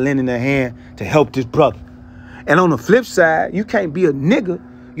you not lending a hand to help this brother. And on the flip side, you can't be a nigga,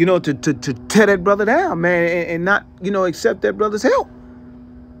 to tear that brother down, man, and not, accept that brother's help.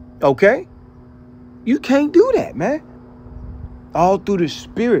 Okay? You can't do that, man. All through the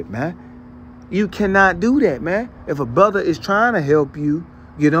spirit, man. You cannot do that, man. If a brother is trying to help you,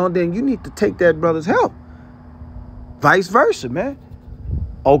 then you need to take that brother's help. Vice versa, man.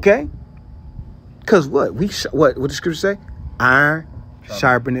 Okay? Because what the scripture say? Iron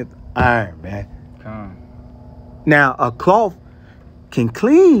sharpeneth iron, man. Now, a cloth can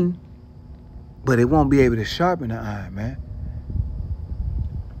clean, but it won't be able to sharpen the iron, man.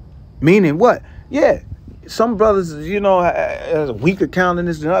 Meaning what? Yeah, some brothers, has a weaker count in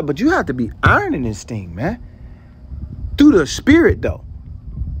this than that, but you have to be ironing this thing, man. Through the spirit, though.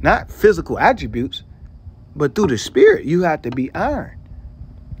 Not physical attributes, but through the spirit, you have to be iron.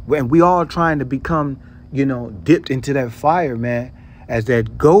 And we all trying to become, dipped into that fire, man, as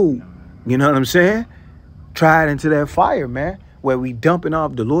that gold. You know what I'm saying? Tried into that fire, man, where we dumping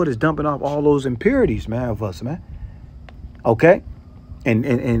off, the Lord is dumping off all those impurities, man, of us, man. Okay?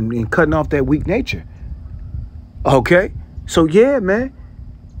 And cutting off that weak nature. Okay? So, yeah, man,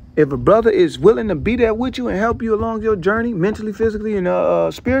 if a brother is willing to be there with you and help you along your journey, mentally, physically,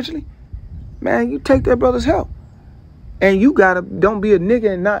 and spiritually, man, you take that brother's help. And you don't be a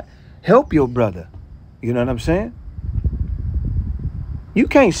nigga and not help your brother. You know what I'm saying? You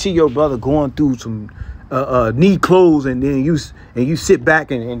can't see your brother going through some need clothes, and then you sit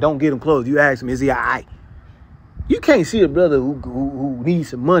back and don't get him clothes. You ask him, is he all right? You can't see a brother who needs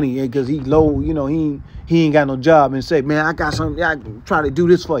some money because he's low, you know, he ain't got no job, and say, man, I got something, I can try to do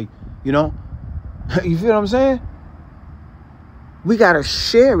this for you, you know? You feel what I'm saying? We got to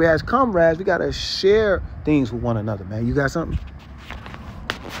share, as comrades, we got to share things with one another, man. You got something?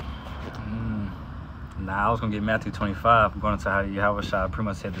 Nah, I was going to get Matthew 25, going into how Yahweh Shai pretty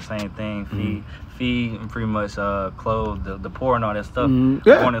much said the same thing, feed and pretty much clothe the poor and all that stuff.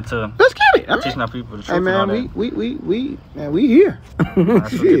 Yeah. Going into let's get it. teaching our people the truth. Hey, man, and all man, we here.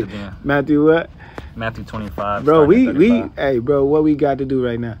 Matthew what? Matthew 25. Bro, hey, bro, what we got to do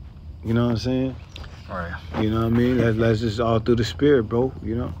right now? You know what I'm saying? All right. You know what I mean? Let's just all through the spirit, bro,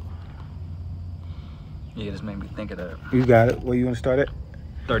 you know? Yeah, this made me think of that. You got it. Where you want to start at?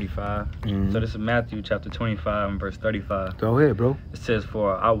 35. So this is Matthew chapter 25 and verse 35. Go ahead, bro. It says,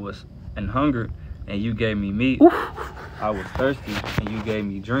 for I was an hunger, and you gave me meat. Oof. I was thirsty, and you gave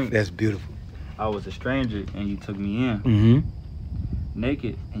me drink. That's beautiful. I was a stranger, and you took me in.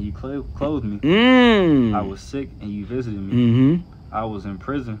 Naked, and you clothed me. I was sick, and you visited me. I was in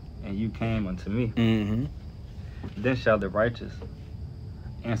prison, and you came unto me. Then shall the righteous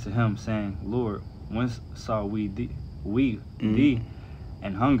answer him, saying, Lord, whence saw we thee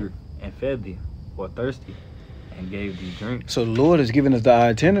and hungered, and fed thee, or thirsty, and gave thee drink? So the Lord has given us the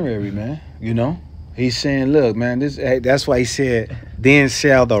itinerary, man. You know, He's saying, look, man, that's why He said, then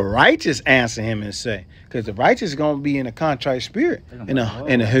shall the righteous answer him and say, because the righteous is gonna be in a contrite spirit, in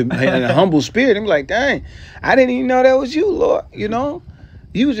a humble spirit. I'm like, dang, I didn't even know that was you, Lord. You know,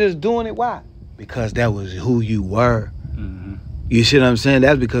 you was just doing it. Why? Because that was who you were. You see what I'm saying?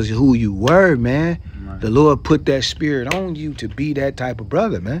 That's because of who you were, man. The Lord put that spirit on you to be that type of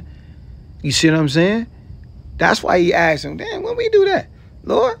brother, man. You see what I'm saying? That's why He asked him, damn, when we do that,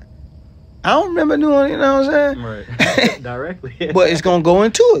 Lord? I don't remember doing it, you know what I'm saying? Right. Directly. But it's going to go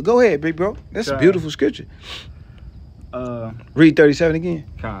into it. Go ahead, big bro. That's a beautiful scripture. Read 37 again.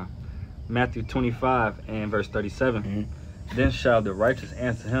 Matthew 25 and verse 37. Then shall the righteous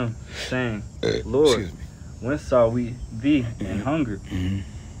answer him, saying, Lord, when saw we thee and hungered,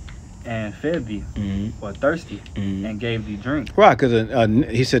 and fed thee, or thirsty, and gave thee drink? Right, because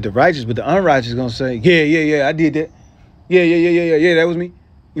he said the righteous, but the unrighteous is going to say, yeah, I did that. Yeah, that was me.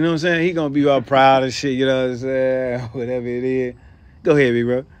 You know what I'm saying? He going to be all proud and shit, you know what I'm saying? Whatever it is. Go ahead, big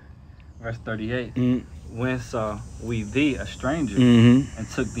bro. Verse 38. When saw we thee a stranger, and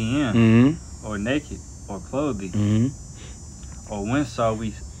took thee in, or naked, or clothed thee? Or when saw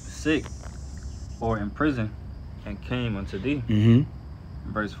we sick, or in prison, and came unto thee?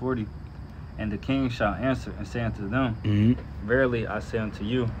 Verse 40. And the king shall answer and say unto them, verily I say unto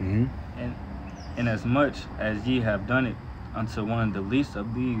you, and inasmuch as ye have done it unto one of the least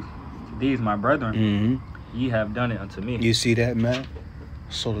of these my brethren, ye have done it unto me. You see that, man?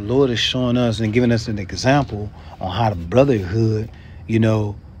 So the Lord is showing us and giving us an example on how the brotherhood, you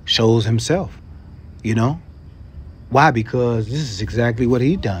know, shows Himself. You know? Why? Because this is exactly what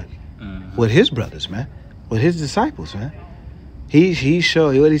He done with His brothers, man, with His disciples, man. He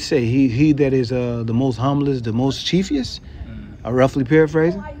showed, what did He say? He that is the most humblest, the most chiefiest. Roughly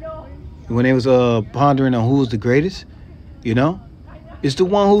paraphrasing. When they was pondering on who was the greatest, you know, it's the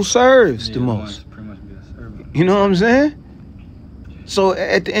one who serves the most. Pretty much be a servant. You know what I'm saying? So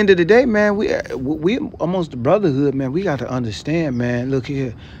at the end of the day, man, we amongst the brotherhood, man, we got to understand, man. Look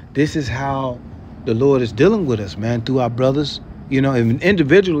here, this is how the Lord is dealing with us, man, through our brothers, you know, and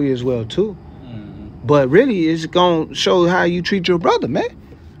individually as well too. But really, it's gonna show how you treat your brother, man.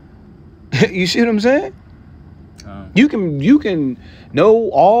 You see what I'm saying? You can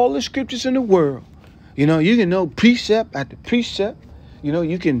know all the scriptures in the world. You know, you can know precept after precept. You know,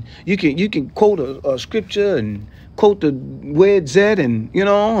 you can quote a scripture and quote the word Z, and you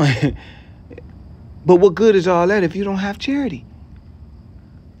know. But what good is all that if you don't have charity?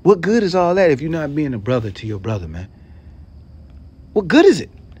 What good is all that if you're not being a brother to your brother, man? What good is it?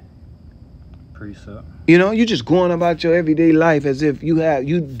 Precept. You know, you just going about your everyday life as if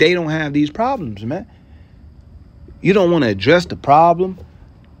they don't have these problems, man. You don't want to address the problem,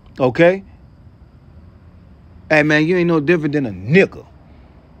 okay? Hey, man, you ain't no different than a nigga.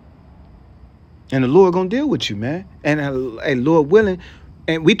 And the Lord gonna deal with you, man. And hey, Lord willing,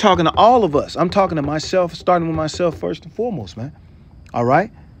 and we talking to all of us. I'm talking to myself, starting with myself first and foremost, man. All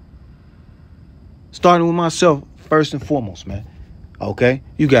right? Starting with myself first and foremost, man. Okay?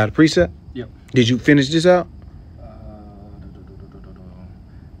 You got a precept? Yep. Did you finish this out?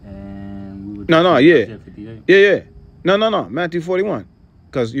 And we would No, yeah. 58. Yeah. No. Matthew 41.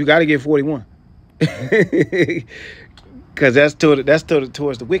 Because you got to get 41. Because that's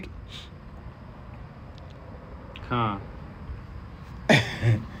towards the wicked. Con.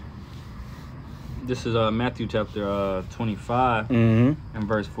 This is Matthew chapter 25 and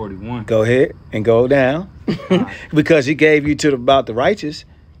verse 41. Go ahead and go down. Because he gave you to about the righteous.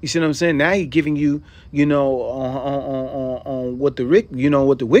 You see what I'm saying? Now he giving you, you know, on what the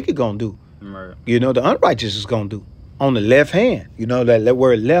what the wicked gonna do. Right. You know, the unrighteous is gonna do. On the left hand. You know, that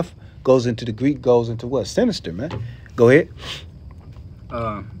word left goes into the Greek, goes into what? Sinister, man. Go ahead.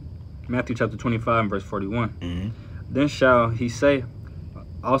 Matthew chapter 25 and verse 41. Then shall he say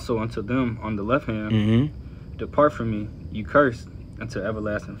also unto them on the left hand, depart from me, you cursed, into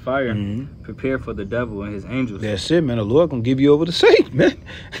everlasting fire, prepared for the devil and his angels. That's it, man. The Lord gonna give you over to Satan, man.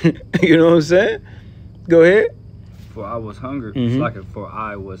 You know what I'm saying? Go ahead. For I was hungry, for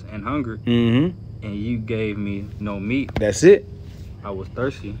I was an hunger, and you gave me no meat. That's it. I was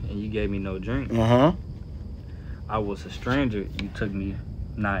thirsty, and you gave me no drink. I was a stranger, you took me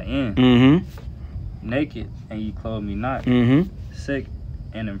not in. Naked, and you clothed me not. Sick,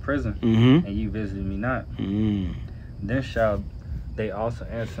 and in prison, and you visited me not. Then shall they also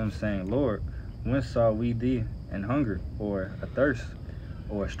answer him, saying, Lord, when saw we thee an hunger, or athirst,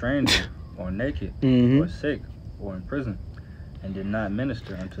 or a stranger, or naked, or sick, or in prison, and did not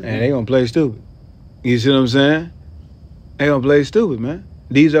minister unto thee? And they gonna play stupid. You see what I'm saying? They gonna play stupid, man.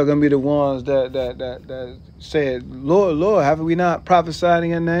 These are gonna be the ones that said, Lord, Lord, haven't we not prophesied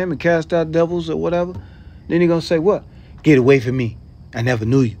in your name and cast out devils or whatever? Then he gonna say, what? Get away from me. I never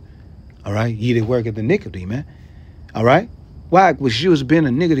knew you. All right? Ye that work at the iniquity, man. All right? Why? Because you was being a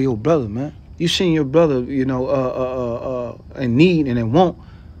nigga to your brother, man. You seen your brother, you know, in need and in want,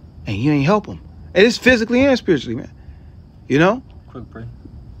 and you ain't help him. And it's physically and spiritually, man. You know? Quick pray.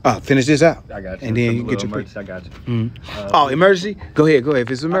 Finish this out. I got you. And then you get your emergency. I got you. Emergency? Go ahead.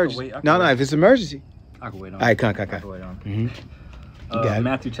 If it's emergency. No, if it's emergency. I can wait on it. All right, come. I can wait on it.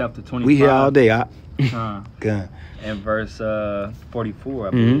 Matthew chapter 25. We here all day, Good. And verse 44,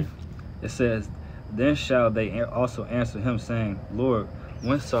 I believe. It says, Then shall they also answer him, saying, Lord,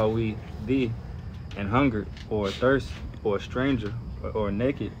 when saw we thee an hungered, or thirst, or a stranger, or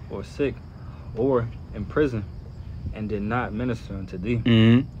naked, or sick, or in prison, and did not minister unto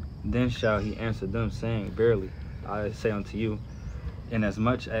thee? Then shall he answer them, saying, Verily, I say unto you,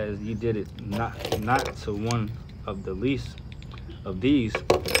 inasmuch as ye did it not to one of the least of these,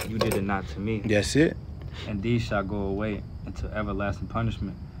 you did it not to me. That's it. And these shall go away into everlasting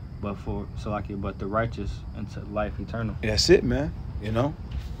punishment, but the righteous into life eternal. That's it, man. You know?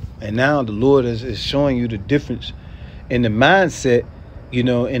 And now the Lord is showing you the difference in the mindset, you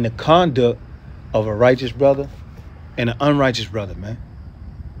know, in the conduct of a righteous brother and an unrighteous brother, man.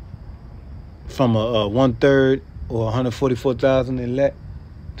 From a 1/3 or 144,000 elect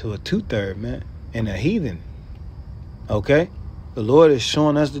to a 2/3, man, and a heathen. Okay? The Lord is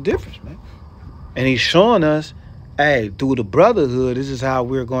showing us the difference, man. And he's showing us, hey, through the brotherhood, this is how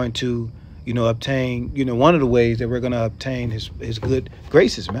we're going to, you know, obtain, you know, one of the ways that we're going to obtain his good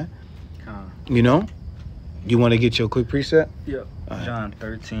graces, man. You know? You want to get your quick precept? Yep. Right. John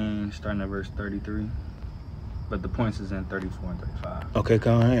 13, starting at verse 33. But the points is in 34 and 35. Okay,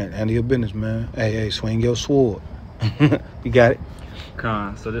 come on. Handle your business, man. Hey, swing your sword. You got it?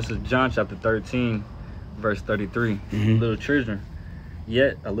 So this is John chapter 13, verse 33. Little children,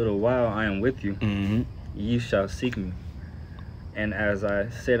 yet a little while I am with you. Ye shall seek me. And as I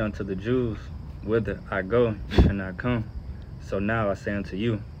said unto the Jews, whither I go, you cannot come. So now I say unto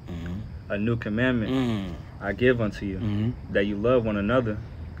you, a new commandment I give unto you, that you love one another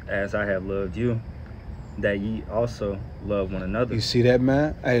as I have loved you, that ye also love one another. You see that,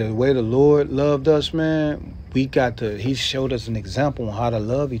 man? Hey, the way the Lord loved us, man, he showed us an example on how to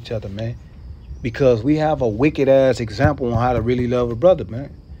love each other, man. Because we have a wicked-ass example on how to really love a brother,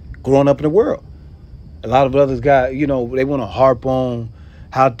 man. Growing up in the world. A lot of brothers got, you know, they want to harp on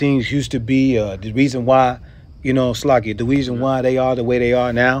how things used to be, the reason why, you know, Slocky, the reason why they are the way they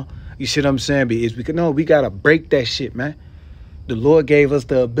are now. You see what I'm saying? Is because, no, we got to break that shit, man. The Lord gave us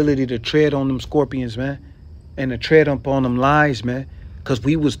the ability to tread on them scorpions, man, and to tread up on them lies, man, because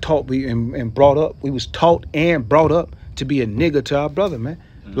we was taught and brought up. We was taught and brought up to be a nigga to our brother, man,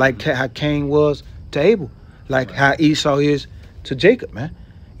 like how Cain was to Abel, like how Esau is to Jacob, man.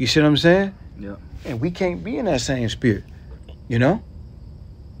 You see what I'm saying? Yeah. And we can't be in that same spirit, you know?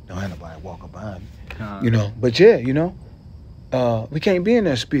 Don't have nobody walking behind me, you know? But yeah, you know, we can't be in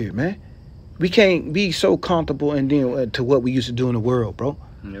that spirit, man. We can't be so comfortable and then to what we used to do in the world, bro.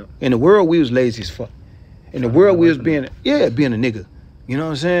 Yep. In the world, we was lazy as fuck. In the world, we was being a nigga. You know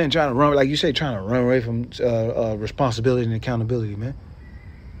what I'm saying? Trying to run, like you say, trying to run away from responsibility and accountability, man.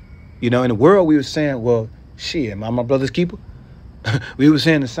 You know, in the world, we was saying, well, shit, am I my brother's keeper? We was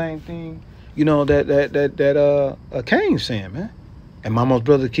saying the same thing you know, that Cain's saying, man. And my most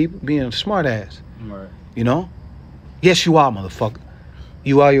brother keep being a smart ass. Right. You know? Yes, you are, motherfucker.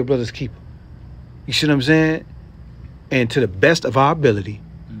 You are your brother's keeper. You see what I'm saying? And to the best of our ability,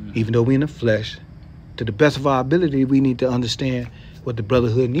 even though we in the flesh, to the best of our ability, we need to understand what the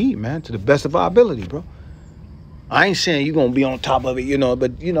brotherhood need, man. To the best of our ability, bro. I ain't saying you gonna be on top of it, you know,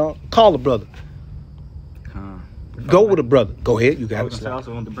 but you know, call a brother. Go with a brother. Go ahead, you got it. I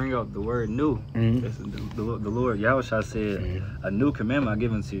also want to bring up the word new. The Lord Yahushua said, a new commandment I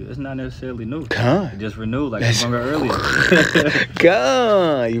given to you. It's not necessarily new. It's just renewed, like we were earlier.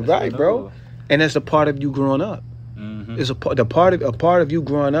 God, you're right, bro. And that's a part of you growing up. It's a part of you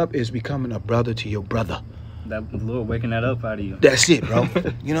growing up is becoming a brother to your brother. That the Lord waking that up out of you. That's it, bro.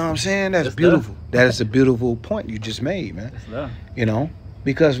 You know what I'm saying? That's beautiful. That is a beautiful point you just made, man. You know,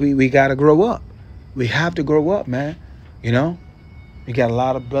 because we gotta grow up. We have to grow up, man. You know, we got a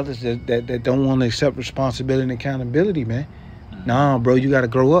lot of brothers that don't want to accept responsibility and accountability, man. Nah, bro, you got to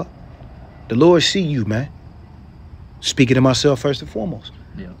grow up. The Lord see you, man. Speaking to myself first and foremost.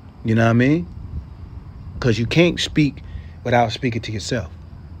 Yeah. You know what I mean? Because you can't speak without speaking to yourself.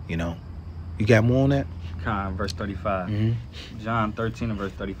 You know. You got more on that? Verse 35. John 13 and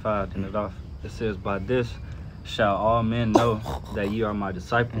verse 35. And it says, by this shall all men know that ye are my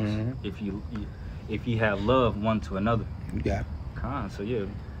disciples, if ye have love one to another. Yeah. So yeah,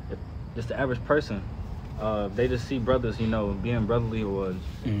 just the average person, they just see brothers, you know, being brotherly or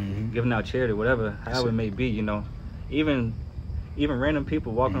giving out charity, whatever, however it may be, you know. Even random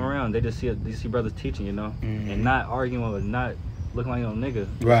people walking around, they see brothers teaching, you know, and not arguing or not looking like no nigga.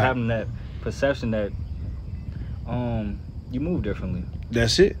 Right. Just having that perception that you move differently.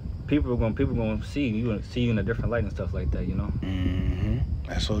 That's it. People gonna see you in a different light and stuff like that, you know.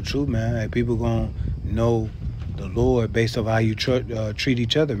 That's so true, man. Like, people gonna know the Lord based off how you treat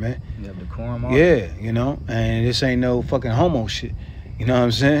each other, man. Yeah, decorum. Yeah, you know, and this ain't no fucking homo shit. You know what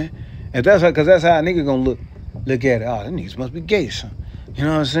I'm saying? And because that's how a nigga gonna look at it. Oh, them niggas must be gay, son. You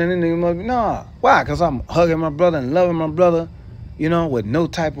know what I'm saying? Them niggas must be nah. Why? Because I'm hugging my brother and loving my brother. You know, with no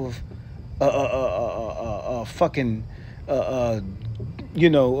type of fucking you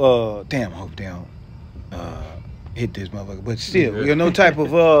know, damn, I hope they don't hit this motherfucker. But still, you know, no type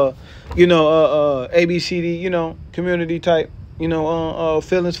of you know, ABCD, you know, community type, you know,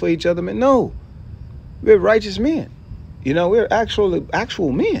 feelings for each other, man. No. We're righteous men. You know, we're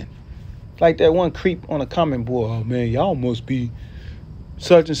actual men. Like that one creep on a comment board, oh man, y'all must be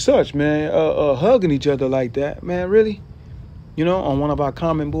such and such, man, hugging each other like that. Man, really? You know, on one of our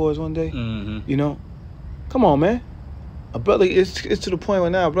comment boards one day. You know? Come on, man. A brother, it's to the point where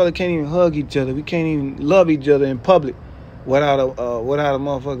now a brother can't even hug each other. We can't even love each other in public without a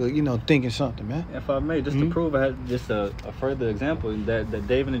motherfucker, you know, thinking something, man. If I may, just to prove, I had just a further example, that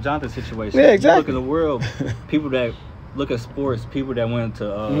David and Jonathan situation. Yeah, exactly. You look in the world, people that look at sports, people that went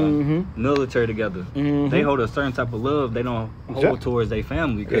to military together, they hold a certain type of love they don't hold towards their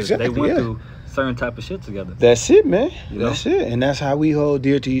family because they went through certain type of shit together. That's it, man. That's it. And that's how we hold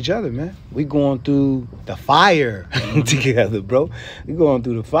dear to each other, man. We going through the fire together, bro. We going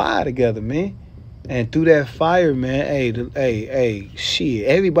through the fire together, man. And through that fire, man, hey, shit,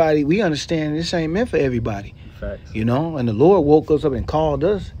 everybody, we understand this ain't meant for everybody. Facts. You know, and the Lord woke us up and called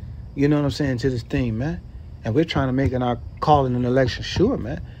us, you know what I'm saying, to this thing, man. And we're trying to make our calling and election sure,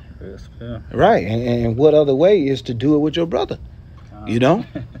 man. Yes, yeah. Right. And what other way is to do it with your brother? You know?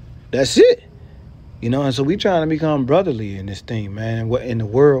 That's it. You know, and so we trying to become brotherly in this thing, man. What in the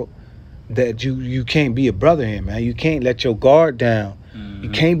world that you can't be a brother in, man. You can't let your guard down. You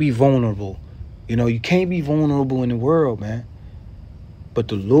can't be vulnerable. You know, you can't be vulnerable in the world, man. But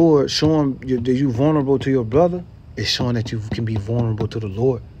the Lord showing that you vulnerable to your brother is showing that you can be vulnerable to the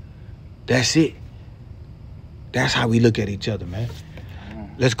Lord. That's it. That's how we look at each other, man.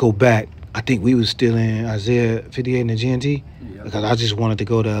 Let's go back. I think we was still in Isaiah 58 in the GNT because I just wanted to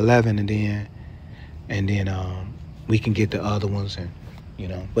go to 11 and then we can get the other ones, and you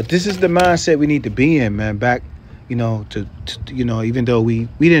know. But this is the mindset we need to be in, man. Back, you know, to you know, even though we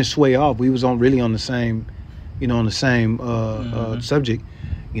didn't sway off, we was really on the same, you know, on the same subject,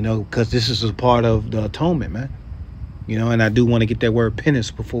 you know, because this is a part of the atonement, man. You know, and I do want to get that word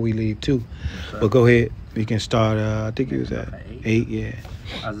penance before we leave too. But go ahead. We can start, I think it was at 8, yeah.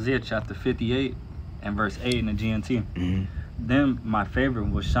 Isaiah chapter 58 and verse 8 in the GNT. Then my favor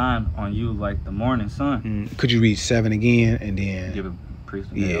will shine on you like the morning sun. Could you read 7 again and then? Give a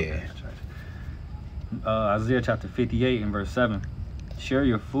priest. Yeah. Isaiah chapter 58 and verse 7. Share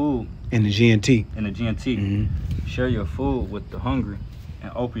your food. In the GNT. In the GNT. Share your food with the hungry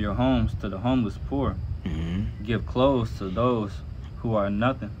and open your homes to the homeless poor. Give clothes to those who are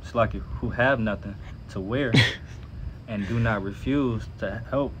nothing, who have nothing to wear, and do not refuse to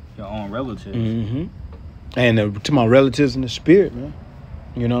help your own relatives. Mm-hmm. And to my relatives in the spirit, man.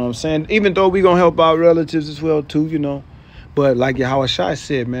 You know what I'm saying? Even though we gonna help our relatives as well too, you know. But like Yahweh Shai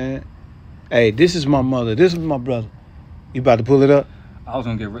said, man, hey, this is my mother, this is my brother. You about to pull it up? I was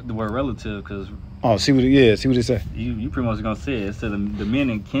gonna get the word relative because see what it say. You pretty much gonna say it. It said the men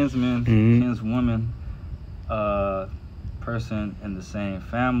and kinsmen, kinswoman, person in the same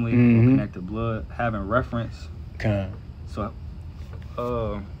family or connected blood, having reference. Okay. So,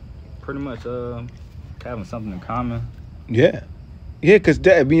 pretty much having something in common. Yeah, because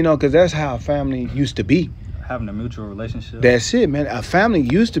that's how a family used to be. Having a mutual relationship. That's it, man. A family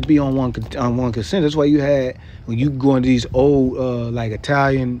used to be on one consent. That's why you had, when you go into these old like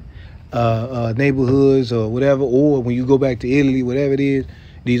Italian neighborhoods or whatever, or when you go back to Italy, whatever it is,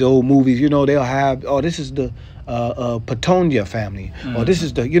 these old movies, you know, they'll have, this is the Patonia family, or this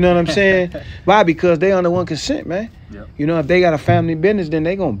is the, you know what I'm saying? Why? Because they under one consent, man. Yep. You know, if they got a family business, then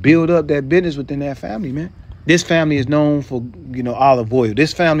they gonna build up that business within that family, man. This family is known for, olive oil.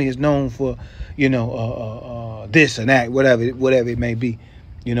 This family is known for, this and that, whatever it may be,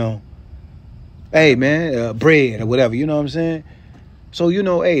 Hey, man, bread or whatever, you know what I'm saying? So,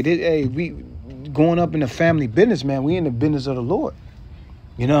 we growing up in the family business, man. We in the business of the Lord.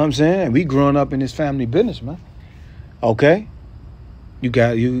 You know what I'm saying? We growing up in this family business, man. Okay. You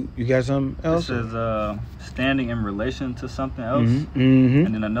got something else? It says standing in relation to something else. Mm-hmm.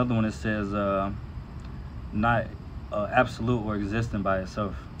 And then another one, it says not absolute or existing by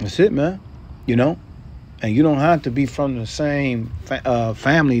itself. That's it, man. And you don't have to be from the same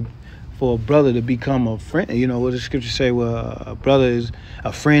family for a brother to become a friend. You know what the scriptures say? Well,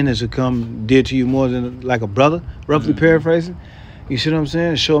 a friend has become dear to you more than like a brother. Roughly paraphrasing. You see what I'm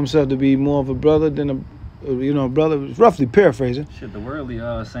saying? Show himself to be more of a brother than a brother. Roughly paraphrasing. Shit, the worldly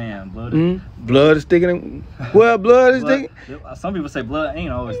saying blood is thicker. Well, blood is thicker. Some people say blood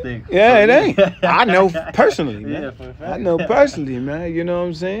ain't always thick. Yeah, it ain't. I know personally, man. Yeah, for a fact. I know personally, man. You know what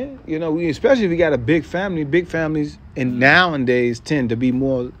I'm saying? Especially if we got a big family. Big families and nowadays tend to be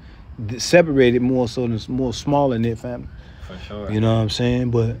more separated, more so than more smaller knit family. For sure. You know what I'm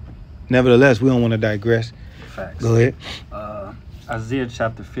saying? But nevertheless, we don't want to digress. Facts. Go ahead. Isaiah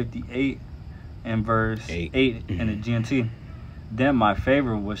chapter 58 and verse 8 in the GNT. Then my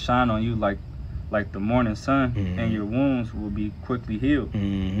favor will shine on you like the morning sun, and your wounds will be quickly healed.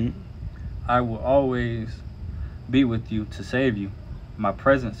 I will always be with you to save you. My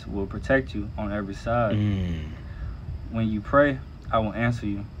presence will protect you on every side. When you pray, I will answer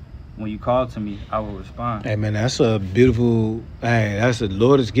you. When you call to me, I will respond. Hey, man, that's a beautiful... that's the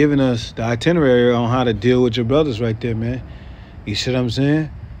Lord has given us the itinerary on how to deal with your brothers right there, man. You see what I'm saying?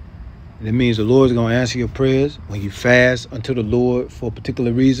 That means the Lord's going to answer your prayers. When you fast unto the Lord for a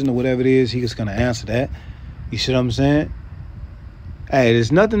particular reason or whatever it is, He's going to answer that. You see what I'm saying? Hey,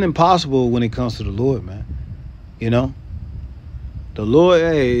 there's nothing impossible when it comes to the Lord, man. The Lord,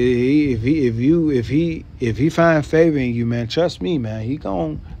 hey, if he find favor in you, man, trust me, man, He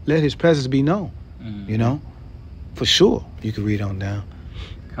gonna let His presence be known. For sure. You can read on down.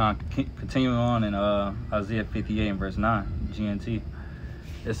 Continuing on in Isaiah 58 and verse 9, GNT.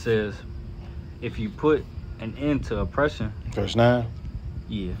 It says, if you put an end to oppression. Verse 9?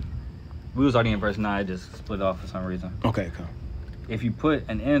 Yeah. We was already in verse 9, it just split off for some reason. Okay, come. If you put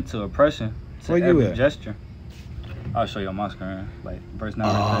an end to oppression, to every gesture. I'll show you on my screen. Like verse 9,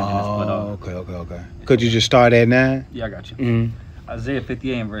 split off. Okay. Could you just start at 9? Yeah, I got you. Isaiah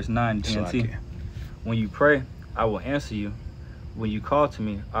 58 and verse 9, GNT. When you pray, I will answer you. When you call to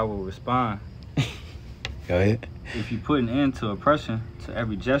me, I will respond. Go ahead. If you put an end to oppression, to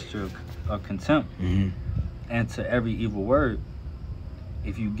every gesture of contempt, and to every evil word,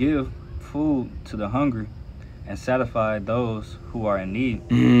 if you give food to the hungry and satisfy those who are in need,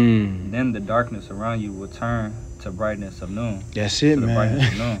 then the darkness around you will turn to brightness of noon. That's it,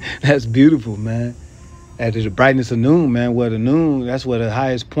 man. That's beautiful, man. At the brightness of noon, man, that's where the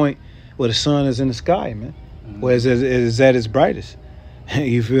highest point, where the sun is in the sky, man. Where it's at its brightest.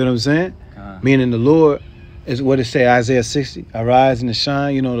 You feel what I'm saying? Meaning the Lord is what it say, Isaiah 60. Arise and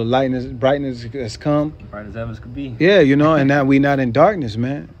shine, the brightness has come. Bright as ever could be. Yeah, and now we not in darkness,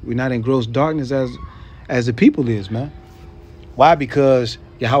 man. We're not in gross darkness as the people is, man. Why? Because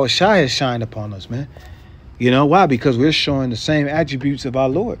Yahweh Shai has shined upon us, man. Why? Because we're showing the same attributes of our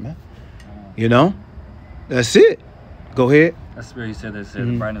Lord, man. That's it. Go ahead. That's where He said that.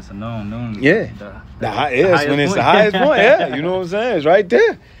 The brightness of noon. Yeah. That's when it's the highest point. Yeah, you know what I'm saying? It's right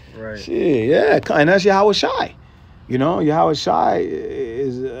there. Right. Shit, yeah. And that's Yahweh Shai. Yahweh Shai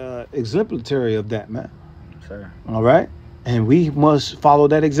is exemplary of that, man. Sir. All right. And we must follow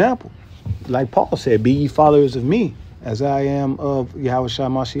that example. Like Paul said, be ye followers of me as I am of Yahweh Shai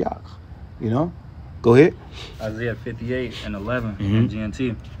Mashiach. You know? Go ahead. Isaiah 58:11 in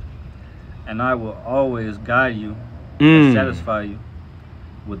GNT. And I will always guide you and satisfy you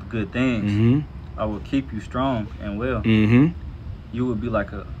with good things. I will keep you strong and well. You will be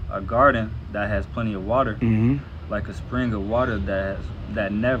like a garden that has plenty of water, like a spring of water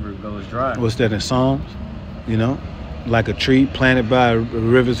that never goes dry. What's that in Psalms? You know? Like a tree planted by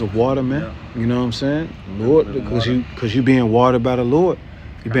rivers of water, man. Yeah. You know what I'm saying? Lord, because you being watered by the Lord.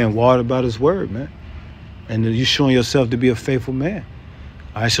 You're being watered by his word, man. And you showing yourself to be a faithful man.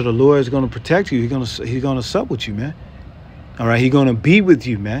 All right, so the Lord is going to protect you. He's gonna sup with you, man. All right, he's going to be with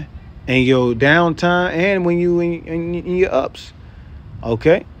you, man. In your downtime and when you in your ups.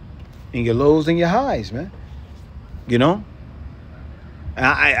 Okay? In your lows and your highs, man. You know?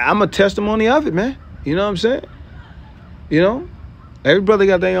 I'm a testimony of it, man. You know what I'm saying? You know? Every brother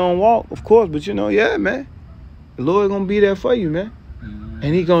got their own walk, of course, but you know, yeah, man. The Lord going to be there for you, man.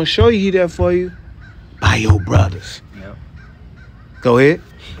 And he going to show you he there for you by your brothers. Yep. Go ahead.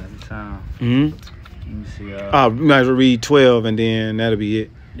 Every time. Let me see. You might as well read 12 and then that'll be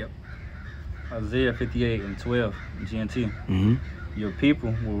it. Yep. Isaiah 58:12, GNT. Your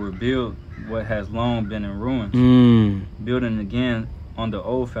people will rebuild what has long been in ruins, building again on the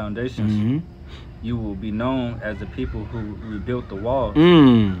old foundations. You will be known as the people who rebuilt the walls,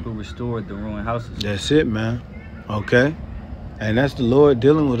 who restored the ruined houses. That's it, man. Okay. And that's the Lord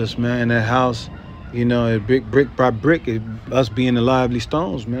dealing with us, man. In that house, you know, brick by brick, us being the lively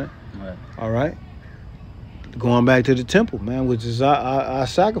stones, man. Right. All right. Going back to the temple, man, which is our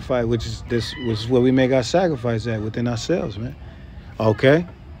sacrifice, which is where we make our sacrifice at within ourselves, man. Okay.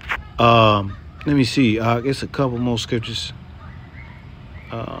 Let me see. It's a couple more scriptures.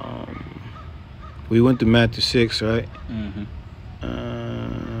 We went to Matthew 6, right?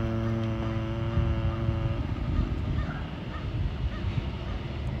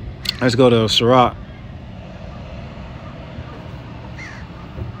 Let's go to Sirach.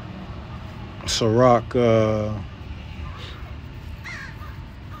 Sirach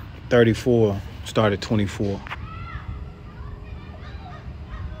 34, start at 24.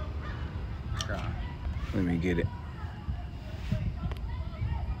 Let me get it.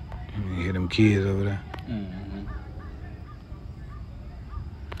 Let me hear them kids over there.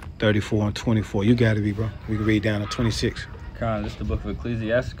 34 and 24. You got to be, bro. We can read down to 26. This is the book of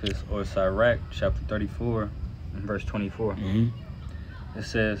Ecclesiasticus, or Sirach, chapter 34, and verse 24. It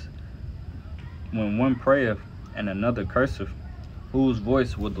says, when one prayeth and another curseth, whose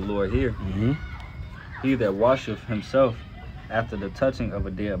voice would the Lord hear? He that washeth himself after the touching of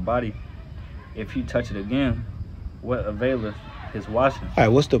a dead body, if he touch it again, what availeth his washing? All right,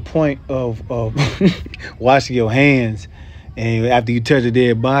 what's the point of washing your hands and after you touch a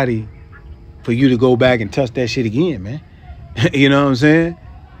dead body for you to go back and touch that shit again, man? You know what I'm saying?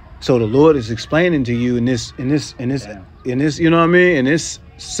 So the Lord is explaining to you in this, you know what I mean? In this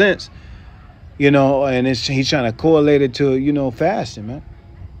sense, you know, and he's trying to correlate it to, you know, fasting, man.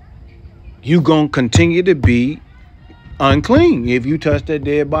 You gonna continue to be unclean if you touch that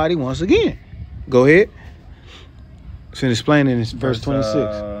dead body once again. Go ahead. So explaining this verse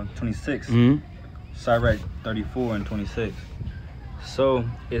 26. 26. Sirach 34 and 26. So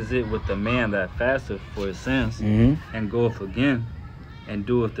is it with the man that fasteth for his sins and goeth again and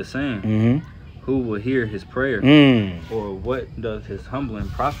doeth the same? Who will hear his prayer? Or what does his humbling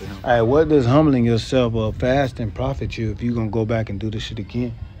profit him? All right, what does humbling yourself or fasting profit you if you're going to go back and do this shit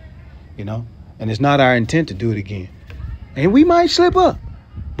again? You know? And it's not our intent to do it again. And we might slip up,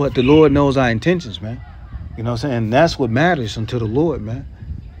 but the Lord knows our intentions, man. You know what I'm saying? And that's what matters unto the Lord, man.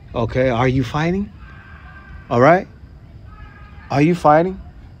 Okay, are you fighting? All right? Are you fighting?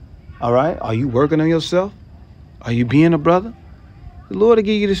 All right? Are you working on yourself? Are you being a brother? The Lord will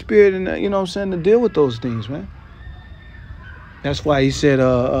give you the spirit and, you know what I'm saying, to deal with those things, man. That's why he said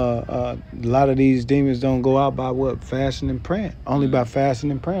a lot of these demons don't go out by what? Fasting and praying. Only by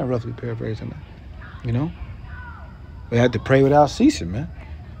fasting and praying, roughly paraphrasing that. You know? We have to pray without ceasing, man.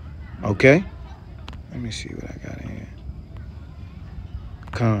 Okay? Let me see what I got in here.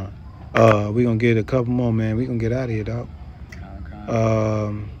 Come on. We're going to get a couple more, man. We're going to get out of here, dog.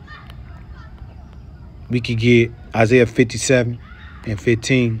 We could get Isaiah 57 and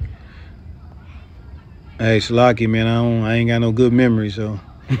 15. Hey, Shalaki, man, I ain't got no good memory, so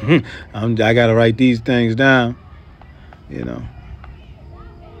I got to write these things down, you know.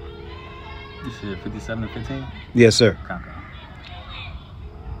 You said 57 and 15? Yes, sir. Okay.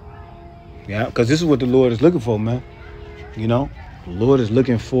 Yeah, because this is what the Lord is looking for, man. You know, the Lord is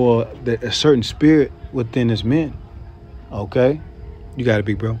looking for a certain spirit within his men. Okay. You got it,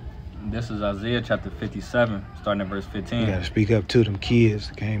 big bro. This is Isaiah chapter 57, starting at verse 15. You got to speak up to them kids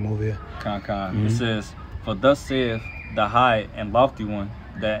that came over here. It says, "For thus saith the high and lofty one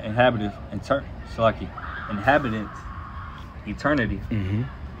that inhabiteth eternity,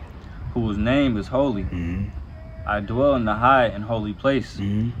 whose name is holy. I dwell in the high and holy place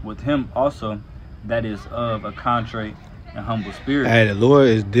with him also that is of a contrite and humble spirit." Hey, the Lord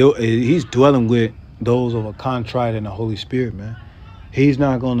he's dwelling with those of a contrite and the Holy Spirit, man. He's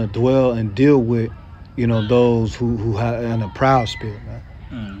not going to dwell and deal with, those who have in a proud spirit,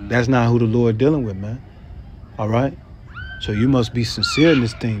 man. That's not who the Lord dealing with, man. All right? So you must be sincere in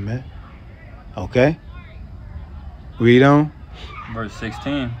this thing, man. Okay? Read on. Verse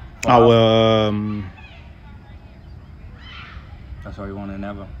 16. That's all you want to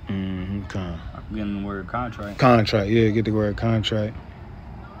never. I'm getting the word contrite. Contrite, yeah, get the word contrite.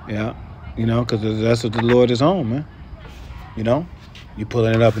 Yeah, because that's what the Lord is on, man. You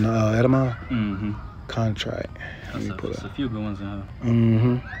pulling it up in the Atonement? Contrite. That's a few good ones in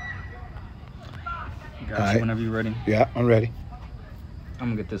here. Got right. you whenever you're ready. Yeah, I'm ready. I'm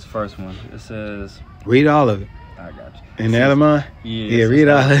going to get this first one. It says... Read all of it. I got you. In the Atonement? Yeah, read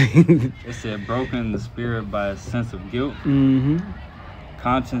all of it. It said, broken in the spirit by a sense of guilt,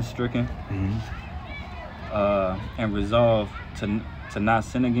 conscience stricken, and resolved to not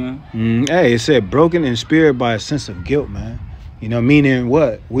sin again. Hey, it said broken in spirit by a sense of guilt, man. Meaning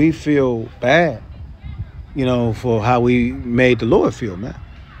what? We feel bad, for how we made the Lord feel, man.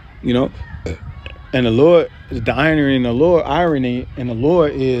 And the Lord, the irony in the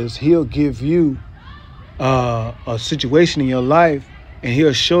Lord is he'll give you a situation in your life and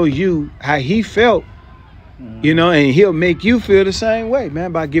he'll show you how he felt, and he'll make you feel the same way,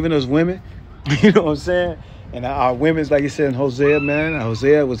 man, by giving us women. You know what I'm saying? And our women's, like you said in Hosea, man,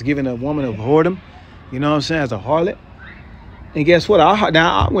 Hosea was giving a woman of whoredom, as a harlot. And guess what?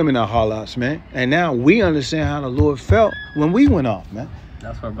 Now our women are harlots, man. And now we understand how the Lord felt when we went off, man.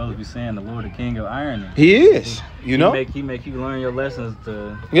 That's why brothers be saying the Lord, the King of irony. He is, He make you learn your lessons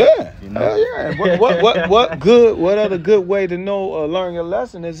to. Yeah, yeah. What other good way to know learn your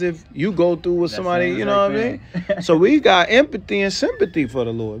lesson is if you go through with somebody, you know what I mean? So we got empathy and sympathy for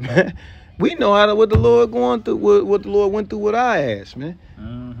the Lord, man. We know what the Lord going through, what the Lord went through with our ass, man.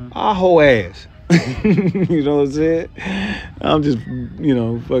 Our whole ass. You know what I'm saying? I'm just,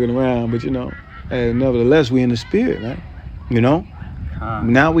 fucking around, but and nevertheless, we in the spirit, man.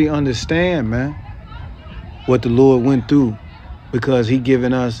 Now we understand, man, what the Lord went through because he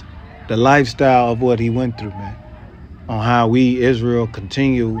given us the lifestyle of what he went through, man. On how we, Israel,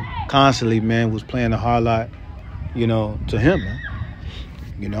 constantly, man, was playing the harlot, to him, man.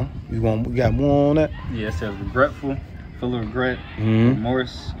 We got more on that? Yeah, it says regretful, full of regret,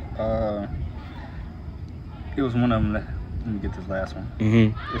 remorse. It was one of them. Let me get this last one.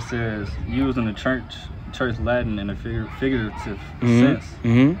 It says used in the church Latin in a figurative sense,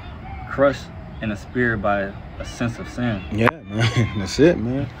 crushed in a spirit by a sense of sin. Yeah, man, that's it,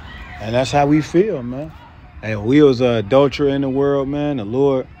 man, and that's how we feel, man. And we was an adulterer in the world, man. The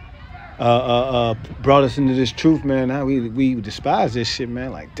Lord brought us into this truth, man. Now we despise this shit,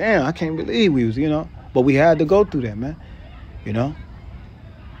 man. Like, damn, I can't believe we was, but we had to go through that, man.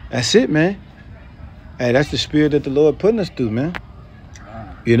 That's it, man. Hey, that's the spirit that the Lord putting us through, man.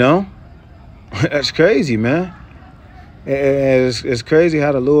 That's crazy, man. It's crazy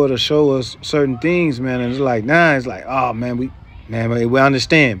how the Lord will show us certain things, man. And it's like, oh, man, we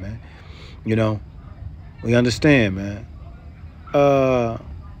understand, man. We understand, man. All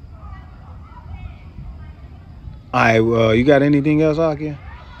right, you got anything else, Akia?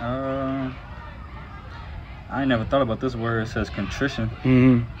 I ain't never thought about this word. It says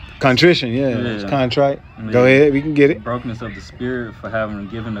contrition. Contrition, yeah. It's contrite. Go ahead, we can get it. Brokenness of the spirit for having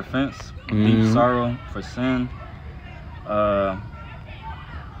given offense. Deep sorrow for sin.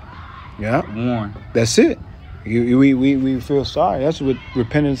 Warn. That's it. We feel sorry. That's what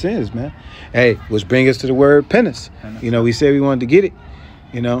repentance is, man. Hey, which brings us to the word penance. We said we wanted to get it.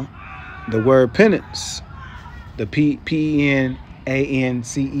 The word penance. The P-E-N-A-N-C-E.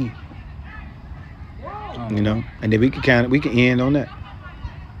 And then we can end on that.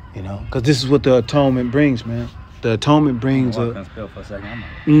 Because this is what the atonement brings, man. The atonement brings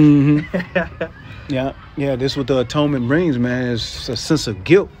Yeah, this is what the atonement brings, man. It's a sense of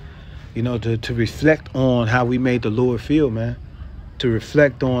guilt, to reflect on how we made the Lord feel, man. To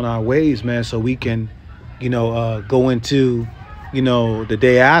reflect on our ways, man, so we can, go into, the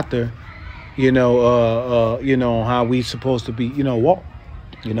day after, how we supposed to be, walk,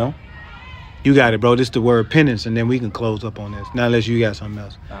 You got it, bro. This is the word penance, and then we can close up on this. Now, unless you got something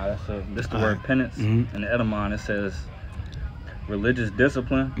else. That's it. This is the word penance. In the Atonement, it says, religious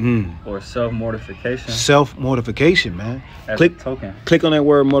discipline or self-mortification. Self-mortification, man. Click token. Click on that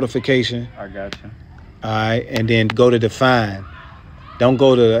word mortification. I got you. All right, and then go to define. Don't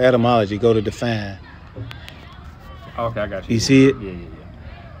go to etymology. Go to define. Okay, I got you. You see it? Yeah.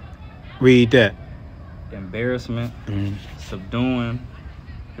 Read that. Embarrassment, subduing,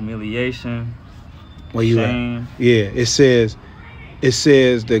 humiliation, Where you shame. At? Yeah, it says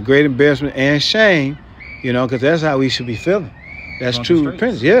the great embarrassment and shame, because that's how we should be feeling. That's true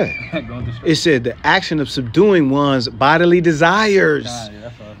repentance. Yeah. It said the action of subduing one's bodily desires.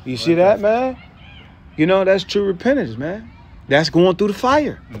 You see that, man? That's true repentance, man. That's going through the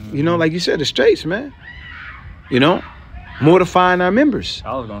fire. Like you said, the straits, man. Mortifying our members.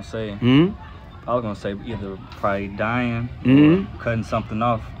 I was gonna say either probably dying or cutting something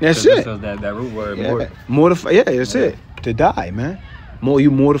off. That's it. That root word. Yeah. Mortify. Yeah, that's it. To die, man. You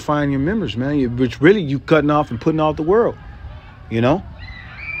mortifying your members, man. Which really you cutting off and putting off the world.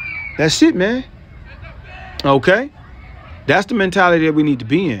 That's it, man. Okay. That's the mentality that we need to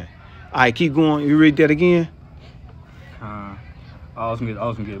be in. All right, keep going. You read that again. I was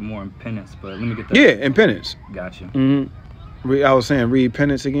gonna get more in penance, but let me get that. Yeah, in penance. Got you. I was saying read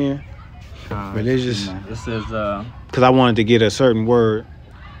penance again. Religious. It says because I wanted to get a certain word.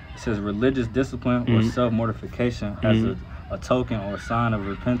 It says religious discipline or self-mortification as a token or sign of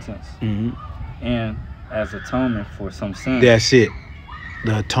repentance and as atonement for some sin. That's it.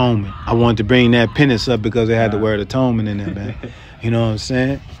 The atonement. I wanted to bring that penance up because it had the word atonement in there, man. You know what I'm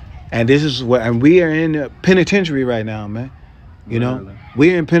saying? And this is what, and we are in the penitentiary right now, man.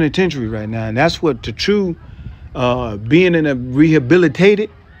 We're in penitentiary right now, and that's what the true being in a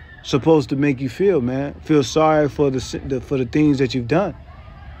rehabilitated supposed to make you feel, man. Feel sorry for the things that you've done.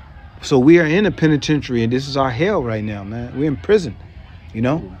 So we are in a penitentiary, and this is our hell right now, man. We're in prison,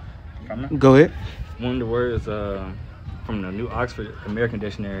 Go ahead. One of the words from the New Oxford American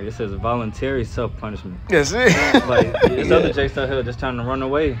Dictionary, it says voluntary self-punishment. Yes, it. Like it's other jakes out here just trying to run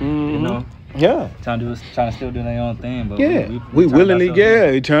away, Yeah. Trying to still do their own thing, but we willingly,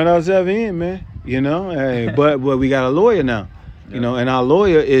 we turned ourselves in, man. Hey, but we got a lawyer now, and our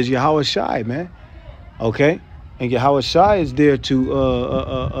lawyer is Yahweh Shai, man. Okay, and Yahweh Shai is there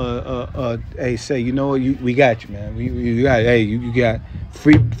to hey, say, we got you, man. We got, hey, you got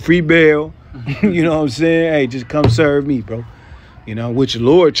free bail. You know what I'm saying? Hey, just come serve me, bro. Which the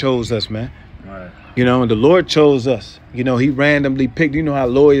Lord chose us, man. Right. The Lord chose us. He randomly picked. You know how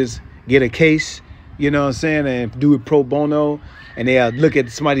lawyers get a case, and do it pro bono, and they look at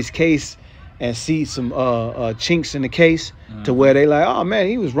somebody's case and see some chinks in the case to where they like, oh man,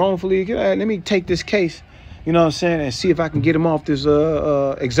 he was wrongfully, let me take this case, and see if I can get him off this,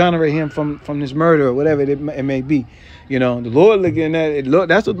 exonerate him from this murder or whatever it may be. The Lord looking at it,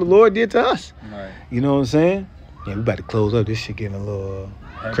 that's what the Lord did to us. Right. You know what I'm saying? Yeah, we about to close up. This shit getting a little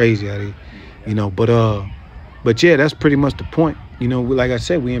crazy out here, but yeah, that's pretty much the point. Like I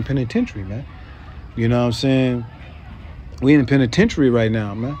said, we in penitentiary, man. You know what I'm saying? We in penitentiary right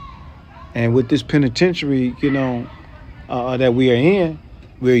now, man. And with this penitentiary, that we are in,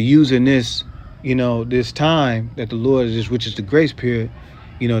 we're using this, this time that the Lord is, which is the grace period,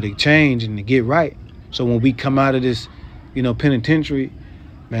 to change and to get right. So when we come out of this, penitentiary,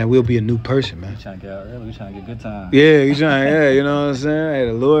 man, we'll be a new person, man. We trying to get out early. We trying to get good time. Yeah, you trying, you know what I'm saying? Hey,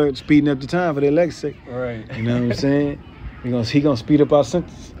 the Lord speeding up the time for the elect's sake. Right. You know what I'm saying? He gonna speed up our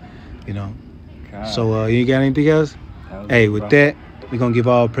sentence. God. So you got anything else? Hey, with that, we're gonna give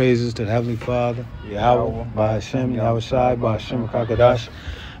all praises to the Heavenly Father, Yahweh, by Hashem, Yahweh Shai, by Hashem Kakadash.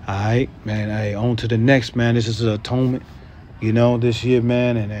 All right, man. Hey, on to the next, man. This is an atonement. This year,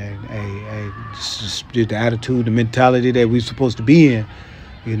 man, and just the attitude, the mentality that we're supposed to be in,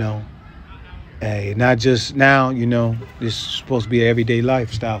 Hey, not just now, this is supposed to be an everyday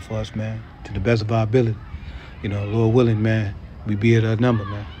lifestyle for us, man, to the best of our ability. Lord willing, man, we be at a number,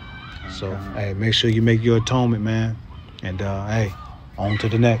 man. So, hey, make sure you make your atonement, man. And, hey, on to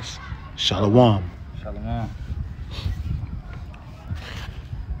the next. Shalom. Shalom.